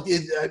tail,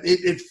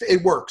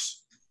 it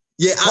works.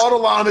 Yeah, Ricardo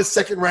Lamas,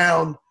 second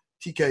round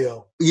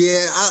TKO.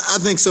 Yeah, I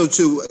think so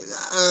too.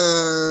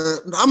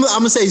 I'm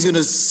gonna say he's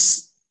gonna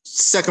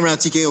second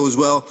round TKO as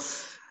well.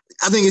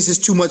 I think it's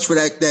just too much for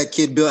that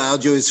kid, Bill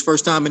Algeo. His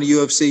first time in the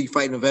UFC,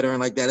 fighting a veteran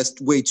like that. That's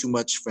way too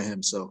much for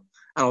him. So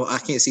I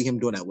can't see him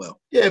doing that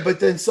well. Yeah, but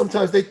then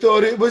sometimes they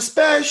thought it was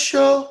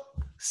special,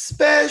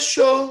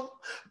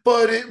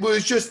 but it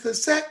was just the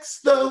sex,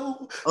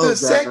 though.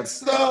 Sex,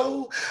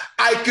 though.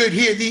 I could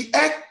hear the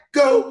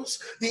echoes.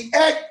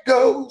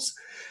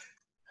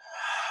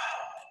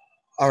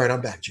 All right,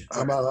 I'm back, Jim.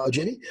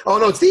 Jimmy. Oh,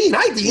 no, it's Dean.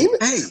 Hi, Dean.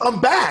 Hey. I'm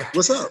back.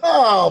 What's up?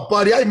 Oh,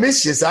 buddy, I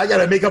miss you, so I got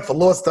to make up for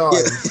lost time.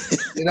 Yeah.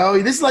 You know,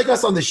 this is like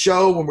us on the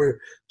show when we're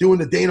doing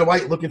the Dana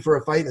White Looking for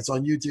a Fight that's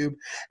on YouTube,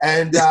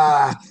 and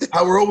how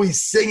we're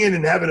always singing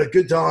and having a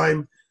good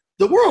time.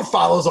 The world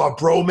follows our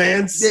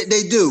bromance.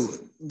 They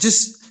do.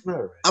 Just,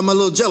 I'm a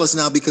little jealous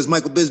now because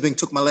Michael Bisping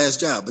took my last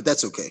job, but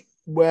that's okay.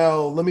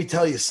 Well, let me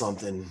tell you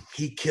something.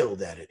 He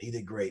killed at it. He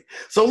did great.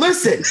 So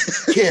listen,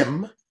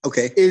 Kim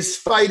is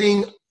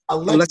fighting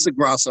Alexa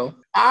Grasso.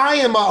 I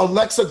am an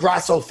Alexa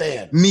Grasso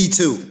fan. Me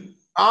too.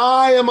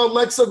 I am an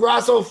Alexa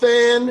Grasso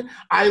fan.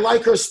 I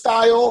like her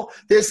style.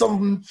 There's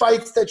some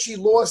fights that she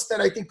lost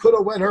that I think could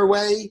have went her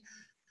way.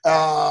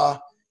 I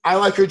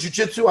like her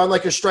jiu-jitsu. I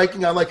like her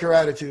striking. I like her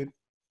attitude.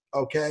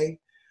 Okay?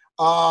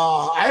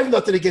 I have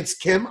nothing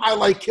against Kim. I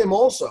like Kim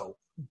also.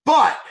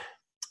 But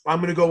I'm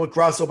going to go with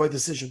Grasso by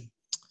decision.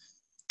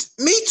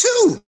 Me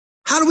too.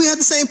 How do we have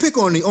the same pick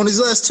on these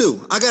last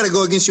two? I got to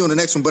go against you on the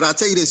next one, but I'll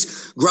tell you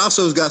this.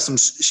 Grasso's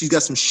she's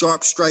got some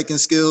sharp striking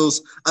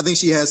skills. I think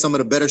she has some of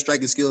the better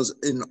striking skills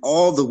in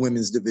all the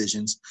women's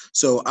divisions.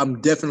 So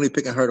I'm definitely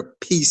picking her to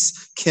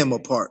piece Kim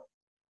apart.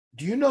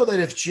 Do you know that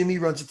if Jimmy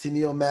runs into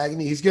Neil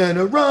Magny, he's going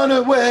to run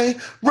away,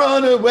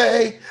 run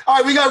away? All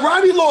right, we got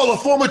Robbie Lawler,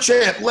 former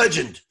champ,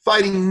 legend,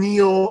 fighting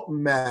Neil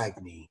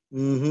Magny.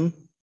 Mm-hmm.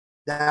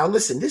 Now,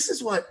 listen, this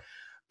is what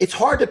 – it's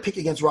hard to pick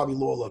against Robbie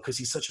Lawler because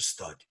he's such a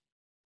stud.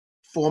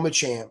 Former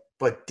champ,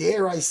 but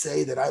dare I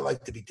say that I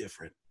like to be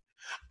different.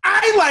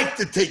 I like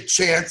to take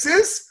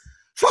chances.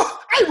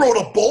 I rode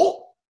a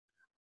bull.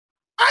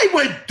 I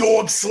went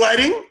dog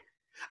sledding.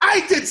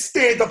 I did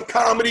stand-up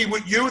comedy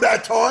with you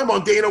that time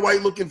on Dana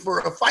White Looking for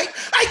a Fight.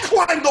 I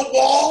climbed the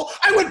wall.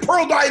 I went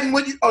pearl diving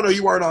with you. Oh, no,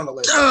 you weren't on the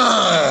list.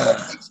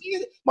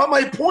 But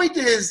my point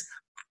is,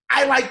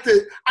 I like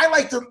to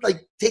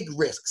take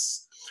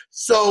risks.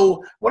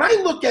 So when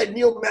I look at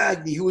Neil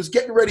Magny, who was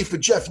getting ready for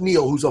Jeff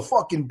Neal, who's a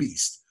fucking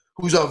beast,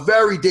 who's a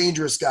very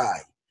dangerous guy.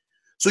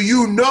 So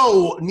you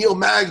know Neil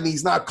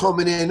Magny's not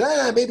coming in,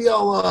 maybe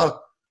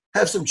I'll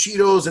have some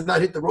Cheetos and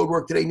not hit the road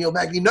work today, Neil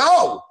Magny.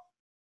 No!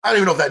 I don't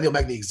even know if that Neil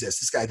Magny exists.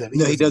 This guy doesn't.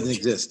 No, he doesn't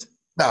exist.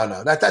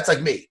 No, that's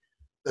like me.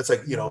 That's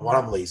like, when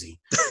I'm lazy.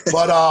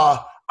 But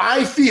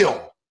I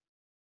feel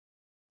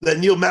that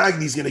Neil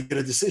Magny's going to get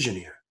a decision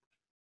here.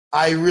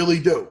 I really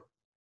do.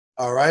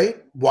 All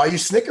right? Why are you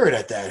snickering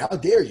at that? How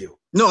dare you?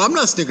 No, I'm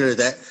not snickering at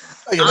that.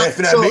 Are you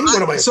laughing at me?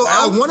 What am I? So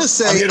I want to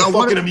say, I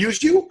fucking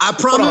amuse you. I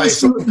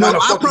promise you. No,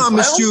 I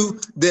promised you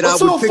that I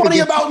would. What's so funny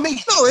about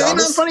me? No, it ain't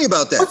nothing funny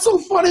about that. What's so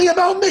funny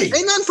about me?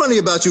 Ain't nothing funny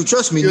about you.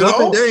 Trust me.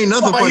 Nothing. There ain't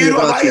nothing funny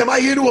about you. Am I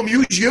here to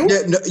amuse you?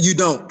 Yeah, no, you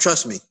don't.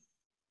 Trust me.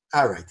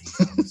 All right.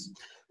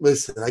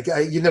 Listen,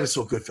 you never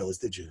saw Goodfellas,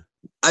 did you?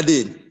 I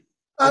did.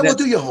 We'll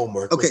do your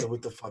homework. Okay.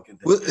 With the fucking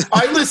thing.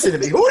 All right, listen to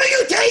me. Who are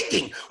you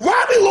taking?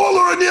 Robbie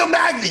Lawler or Neil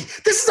Magny?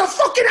 This is a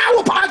fucking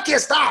hour podcast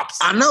stops.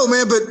 I know,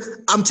 man, but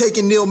I'm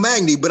taking Neil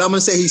Magny, but I'm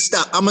gonna say he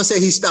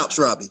stops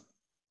Robbie.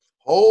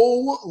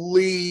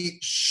 Holy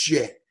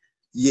shit.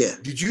 Yeah.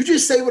 Did you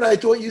just say what I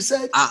thought you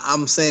said?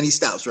 I'm saying he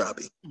stops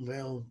Robbie.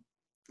 Well,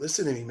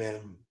 listen to me,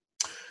 man.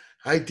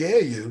 I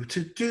dare you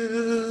to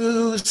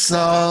do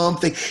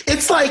something.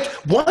 It's like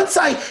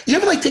you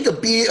ever like take a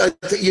beer,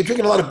 you're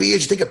drinking a lot of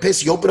beers, you take a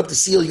piss, you open up the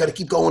seal, you got to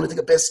keep going and take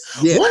a piss.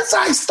 Yeah. Once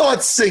I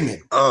start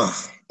singing,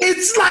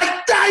 it's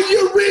like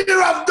diarrhea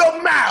of the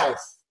mouth.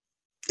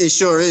 It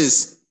sure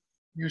is.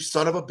 You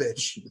son of a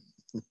bitch.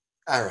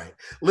 All right.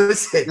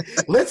 Listen,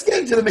 let's get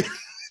into the main.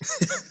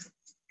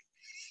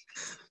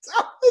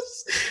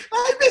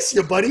 I miss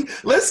you, buddy.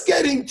 Let's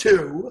get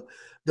into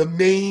the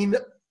main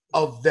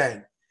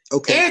event.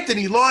 Okay.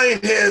 Anthony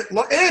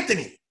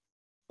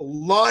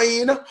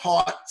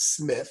Lionheart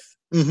Smith,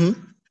 who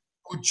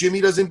Jimmy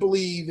doesn't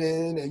believe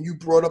in, and you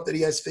brought up that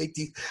he has fake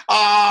teeth.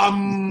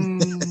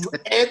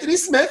 Anthony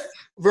Smith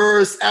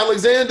versus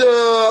Alexander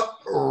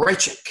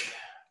Rakic.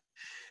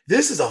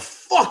 This is a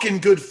fucking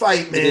good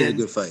fight, man. It is a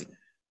good fight.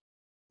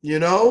 You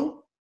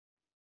know?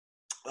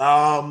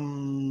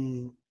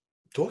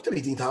 Talk to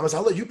me, Dean Thomas.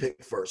 I'll let you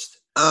pick first.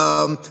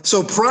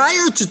 So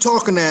prior to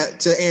talking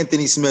to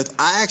Anthony Smith,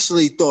 I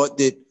actually thought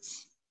that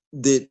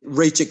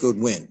Rakic would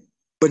win.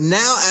 But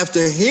now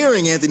after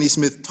hearing Anthony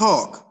Smith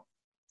talk,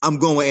 I'm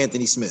going with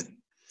Anthony Smith.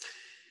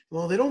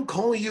 Well, they don't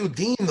call you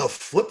Dean the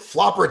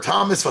flip-flopper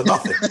Thomas for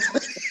nothing.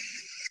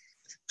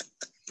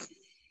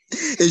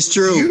 It's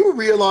true. Do you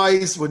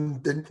realize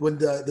when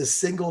the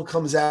single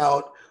comes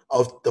out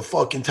of the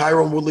fucking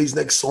Tyrone Woodley's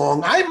next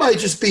song,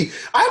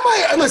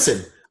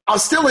 listen, I'll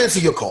still answer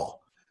your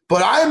call,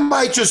 but I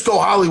might just go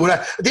Hollywood.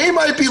 They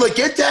might be like,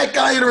 get that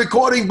guy in a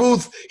recording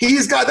booth.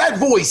 He's got that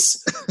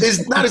voice.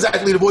 Is not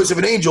exactly the voice of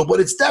an angel, but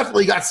it's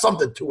definitely got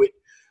something to it.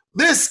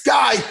 This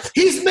guy,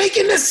 he's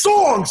making this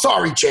song.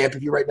 Sorry, champ,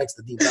 if you're right next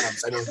to Dean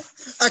Thomas. I know.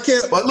 I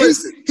can't. But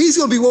listen, he's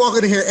going to be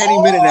walking in here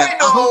any minute now.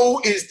 All I know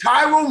is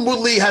Tyrone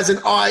Woodley has an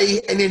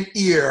eye and an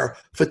ear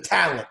for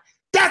talent.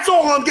 That's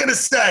all I'm going to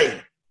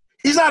say.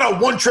 He's not a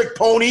one-trick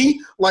pony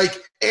like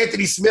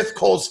Anthony Smith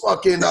calls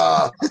fucking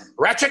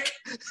Rakic.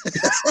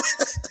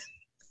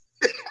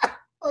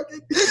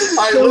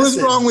 What's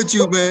wrong with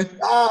you, man?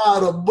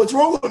 What's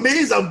wrong with me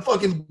is I'm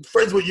fucking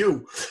friends with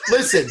you.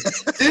 Listen,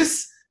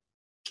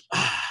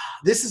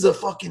 this is a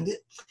fucking,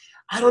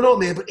 I don't know,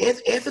 man, but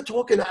after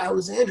talking to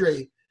Alexandra.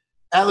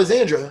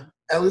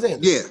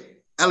 Yeah,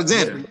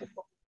 Alexandra.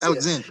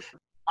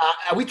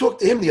 We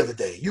talked to him the other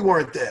day. You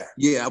weren't there.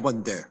 Yeah, I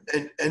wasn't there.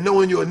 And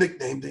knowing your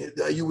nickname,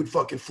 you would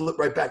fucking flip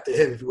right back to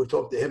him if you would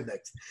talk to him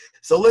next.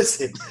 So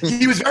listen,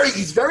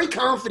 he's very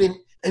confident,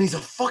 and he's a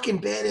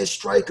fucking badass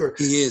striker.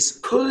 He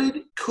is.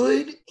 Could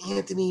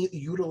Anthony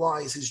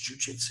utilize his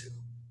jiu-jitsu?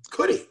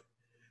 Could he?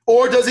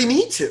 Or does he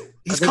need to?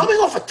 He's coming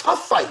off a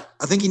tough fight.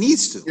 I think he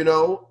needs to. You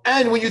know?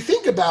 And when you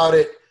think about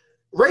it,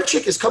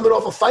 Rakic is coming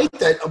off a fight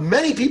that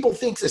many people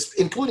think,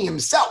 including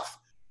himself,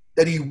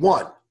 that he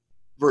won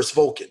versus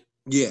Volkan.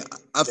 Yeah,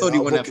 I thought he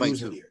won that fight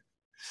too.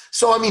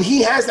 So, I mean,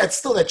 he has that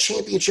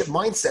championship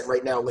mindset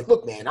right now. Like,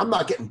 look, man, I'm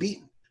not getting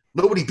beaten.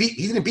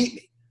 He didn't beat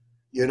me,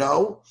 you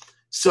know?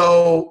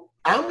 So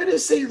I'm going to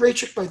say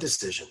Rakic by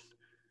decision.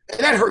 And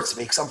that hurts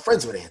me because I'm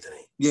friends with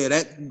Anthony. Yeah,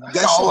 that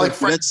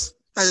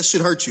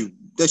should hurt you.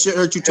 That should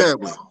hurt you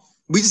terribly.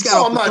 We just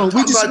got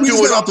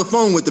off the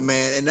phone with the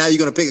man, and now you're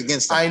going to pick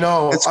against him. I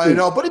know, cool. I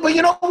know. But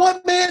you know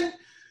what, man?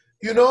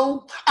 You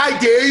know, I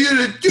dare you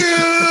to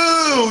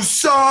do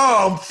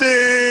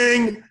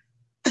something.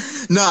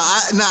 No.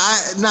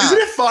 Isn't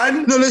it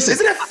fun? No, listen.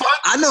 Isn't it fun?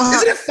 I know how.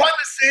 Isn't it fun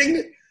to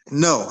sing?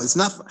 No, it's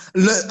not.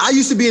 I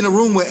used to be in a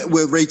room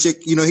with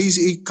Rakic. You know,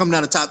 he come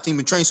down the top team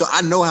and train, so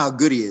I know how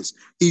good he is.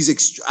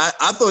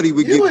 I thought he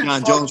would get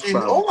John Jones.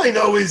 All I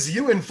know is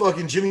you and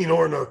fucking Jimmy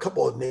Norton are a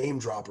couple of name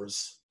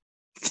droppers.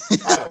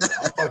 I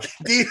don't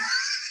know.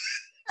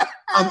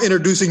 I'm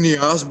introducing the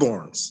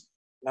Osbournes.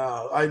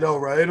 I know,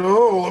 right?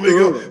 Oh, let me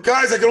go.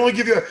 Guys, I can only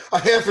give you a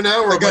half an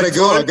hour. I got to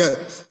go. I got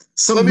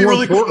something more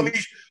important.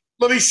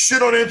 Let me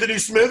shit on Anthony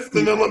Smith,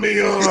 and then let me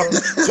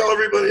tell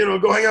everybody,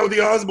 go hang out with the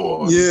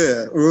Osbournes.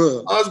 Yeah.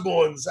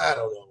 Osbournes, I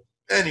don't know.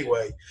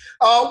 Anyway,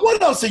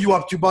 what else are you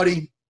up to,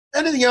 buddy?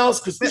 Anything else?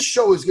 Because this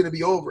show is going to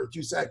be over in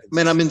 2 seconds.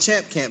 Man, I'm in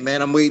champ camp,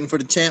 man. I'm waiting for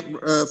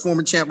the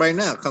former champ right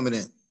now coming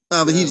in.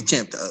 But he's a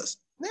champ to us.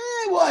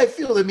 Well, I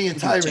feel that me and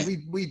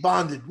Tyron, we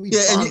bonded.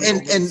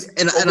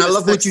 And I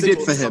love what you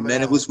did for him,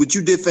 man. What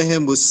you did for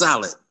him was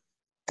solid.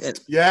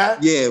 Yeah?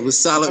 Yeah, it was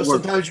solid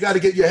work. Sometimes you got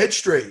to get your head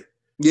straight.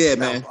 Yeah,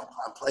 man.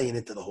 I'm playing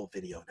into the whole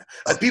video now.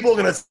 People are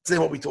going to say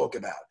what we talk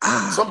about.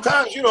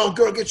 Sometimes,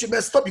 girl gets you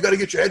messed up. You got to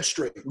get your head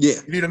straight. Yeah.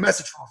 You need a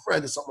message from a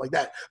friend or something like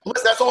that.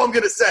 But that's all I'm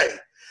going to say.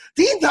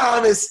 Dean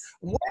Thomas,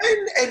 when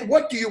and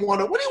what do you want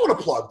to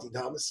plug, Dean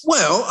Thomas?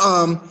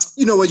 Well,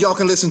 you know what? Y'all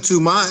can listen to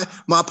my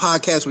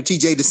podcast with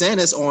TJ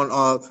DeSantis on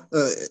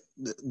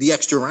the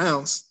Extra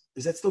Rounds.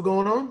 Is that still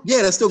going on?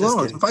 Yeah, that's still going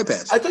on. It's a Fight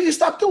Pass. I thought you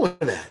stopped doing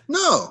that.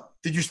 No.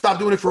 Did you stop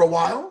doing it for a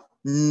while?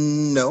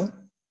 No.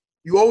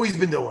 You always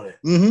been doing it.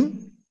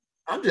 Mm-hmm.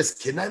 I'm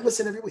just kidding. I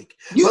listen every week.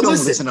 You don't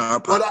listen to our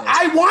podcast. But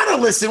I want to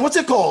listen. What's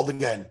it called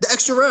again? The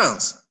Extra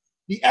Rounds.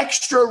 The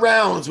Extra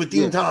Rounds with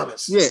Dean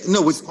Thomas. Yeah,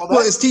 no, it's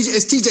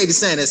TJ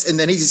DeSantis, and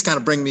then he just kind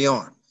of bring me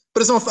on.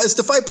 But it's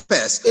the Fight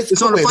Pass. It's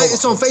on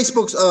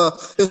Facebook's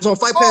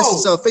Fight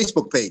Pass's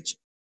Facebook page.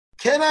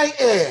 Can I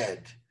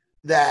add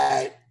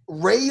that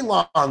Ray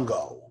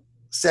Longo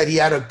said he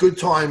had a good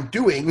time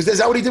doing? Is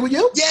that what he did with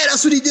you? Yeah,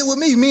 that's what he did with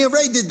me. Me and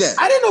Ray did that.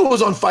 I didn't know it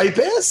was on Fight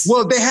Pass.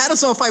 Well, they had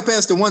us on Fight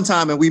Pass the one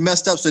time, and we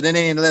messed up, so then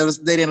they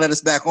didn't let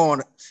us back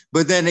on.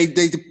 But then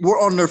they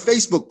were on their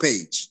Facebook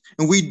page,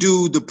 and we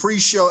do the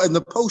pre-show and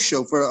the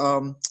post-show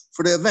for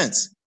the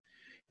events.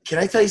 Can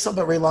I tell you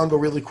something about Ray Longo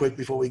really quick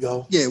before we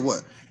go? Yeah,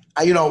 what?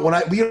 You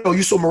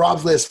saw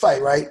Marab's last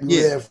fight, right? We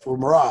were there for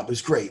Marab. It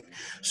was great.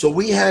 So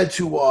we had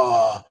to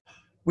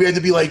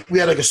be like, we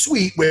had like a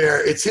suite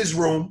where it's his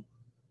room,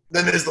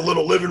 then there's the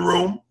little living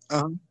room,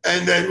 and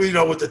then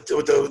with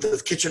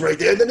the kitchen right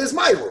there, and then there's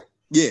my room.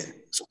 Yeah.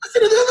 So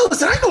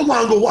listen, I know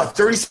Longo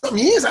 30-something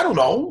years? I don't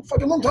know,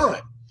 fucking long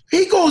time.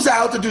 He goes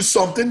out to do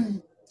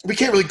something. We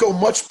can't really go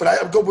much, but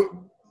I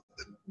go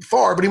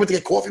far. But he went to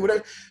get coffee,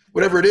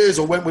 whatever it is,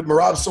 or went with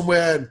Marab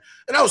somewhere,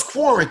 and I was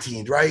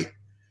quarantined, right?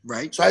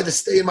 Right. So I had to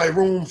stay in my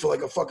room for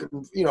like a fucking,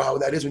 you know how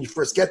that is when you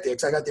first get there,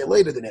 because I got there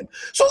later than him.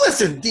 So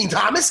listen, Dean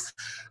Thomas,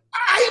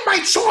 my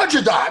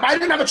charger died. I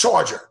didn't have a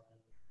charger.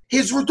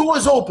 His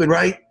door's open,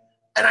 right?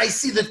 And I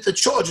see that the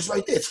charger's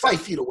right there. It's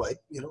 5 feet away,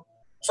 you know?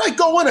 So I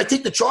go in, I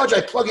take the charger,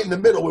 I plug it in the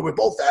middle where we're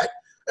both at,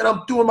 and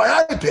I'm doing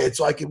my iPad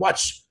so I can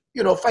watch,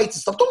 fights and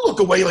stuff. Don't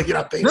look away like you're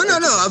not paying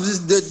attention. No. I'm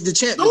just the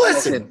champ. No,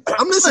 listen.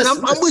 I'm listening.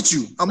 I'm with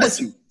you. I'm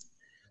with you.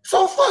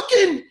 So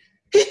fucking,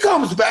 he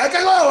comes back.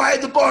 I go, I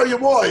had to borrow your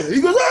wire. He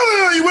goes,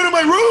 oh, you went in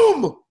my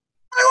room.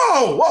 I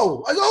go,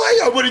 whoa. I go,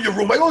 I went in your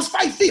room. I go, it's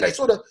 5 feet.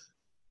 So he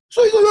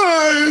goes,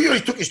 oh,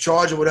 he took his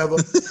charge or whatever.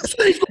 So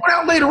then he's going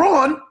out later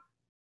on,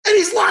 and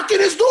he's locking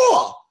his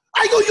door.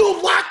 I go, you're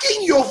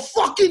locking your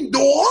fucking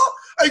door?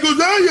 I go,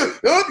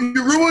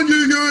 you ruined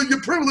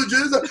your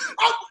privileges.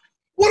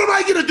 What am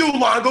I going to do,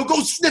 Longo?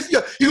 Go sniff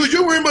you. He goes,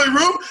 you were in my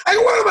room? I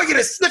go, what am I going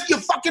to sniff your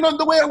fucking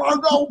underwear,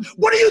 Longo?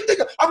 What do you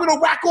think? I'm going to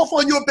whack off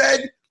on your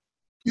bed?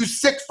 You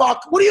sick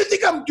fuck. What do you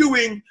think I'm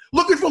doing?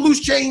 Looking for loose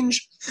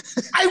change?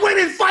 I went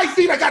in 5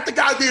 feet. I got the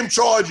goddamn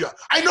charger.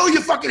 I know you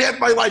fucking have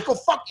my life. Go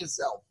fuck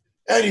yourself.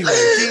 Anyway,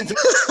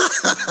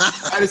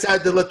 I just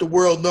had to let the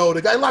world know.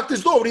 The guy locked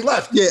his door when he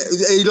left. Yeah,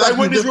 I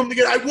went in his room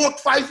to I walked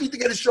 5 feet to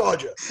get his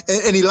charger.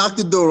 And he locked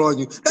the door on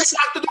you. He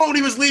locked the door when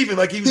he was leaving,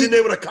 like he was in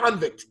there with a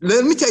convict.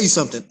 Let me tell you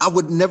something. I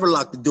would never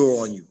lock the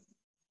door on you.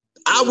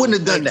 I wouldn't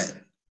have done that.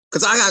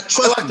 Because I got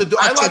trust. I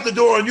locked the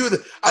door on you.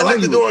 I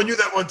locked the door on you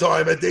that one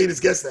time at Dana's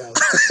guest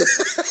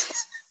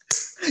house.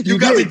 You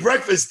got me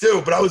breakfast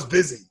too, but I was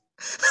busy.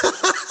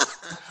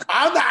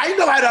 I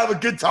know how to have a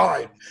good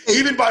time,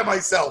 even by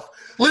myself.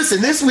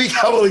 Listen, this week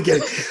I'm only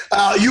kidding.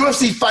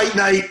 UFC Fight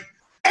Night,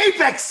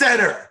 Apex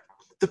Center.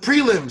 The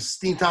prelims,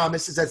 Dean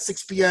Thomas, is at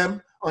 6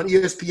 p.m. on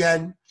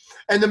ESPN.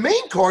 And the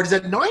main card is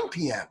at 9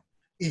 p.m.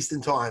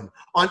 Eastern Time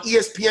on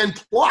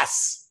ESPN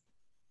Plus.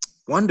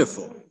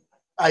 Wonderful.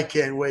 I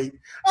can't wait.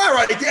 All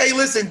right. Hey,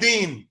 listen,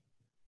 Dean.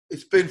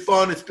 It's been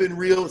fun. It's been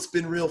real. It's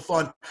been real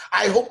fun.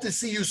 I hope to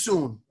see you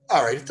soon.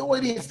 All right. If the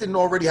audience didn't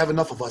already have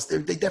enough of us, they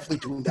definitely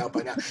tuned out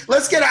by now.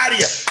 Let's get out of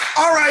here.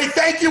 All right.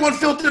 Thank you,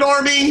 Unfiltered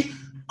Army.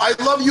 I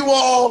love you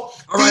all.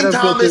 Dean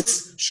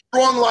Thomas,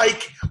 strong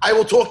like. I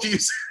will talk to you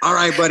soon. All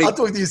right, buddy. I'll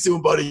talk to you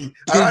soon, buddy.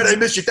 All right. I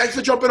miss you. Thanks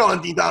for jumping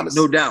on, Dean Thomas.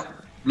 No doubt.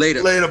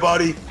 Later. Later,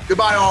 buddy.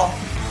 Goodbye, all.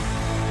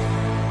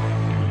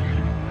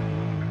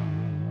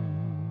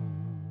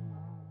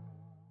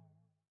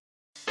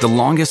 The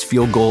longest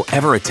field goal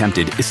ever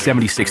attempted is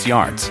 76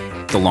 yards.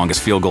 The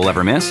longest field goal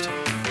ever missed?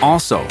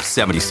 Also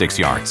 76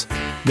 yards.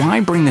 Why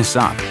bring this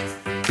up?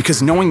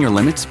 Because knowing your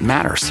limits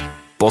matters,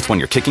 both when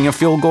you're kicking a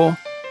field goal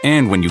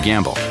and when you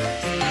gamble.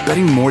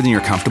 Betting more than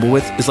you're comfortable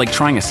with is like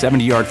trying a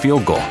 70-yard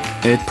field goal.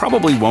 It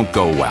probably won't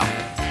go well.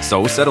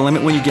 So set a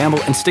limit when you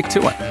gamble and stick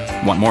to it.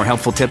 Want more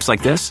helpful tips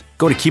like this?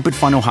 Go to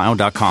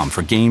keepitfunohio.com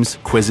for games,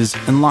 quizzes,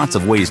 and lots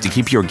of ways to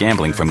keep your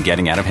gambling from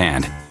getting out of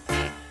hand.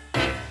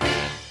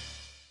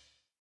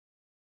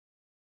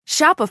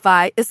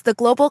 Shopify is the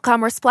global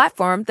commerce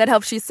platform that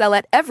helps you sell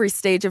at every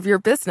stage of your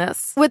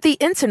business. With the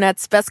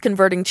internet's best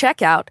converting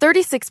checkout,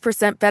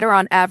 36% better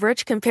on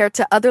average compared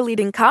to other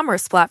leading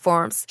commerce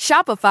platforms,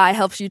 Shopify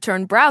helps you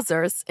turn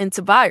browsers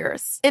into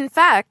buyers. In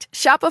fact,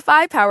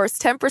 Shopify powers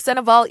 10%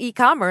 of all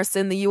e-commerce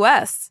in the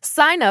U.S.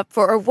 Sign up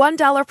for a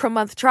 $1 per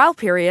month trial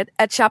period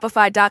at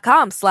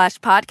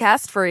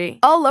shopify.com/podcastfree.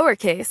 All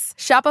lowercase,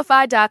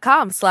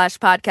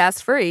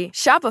 shopify.com/podcastfree,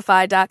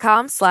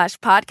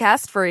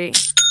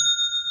 shopify.com/podcastfree.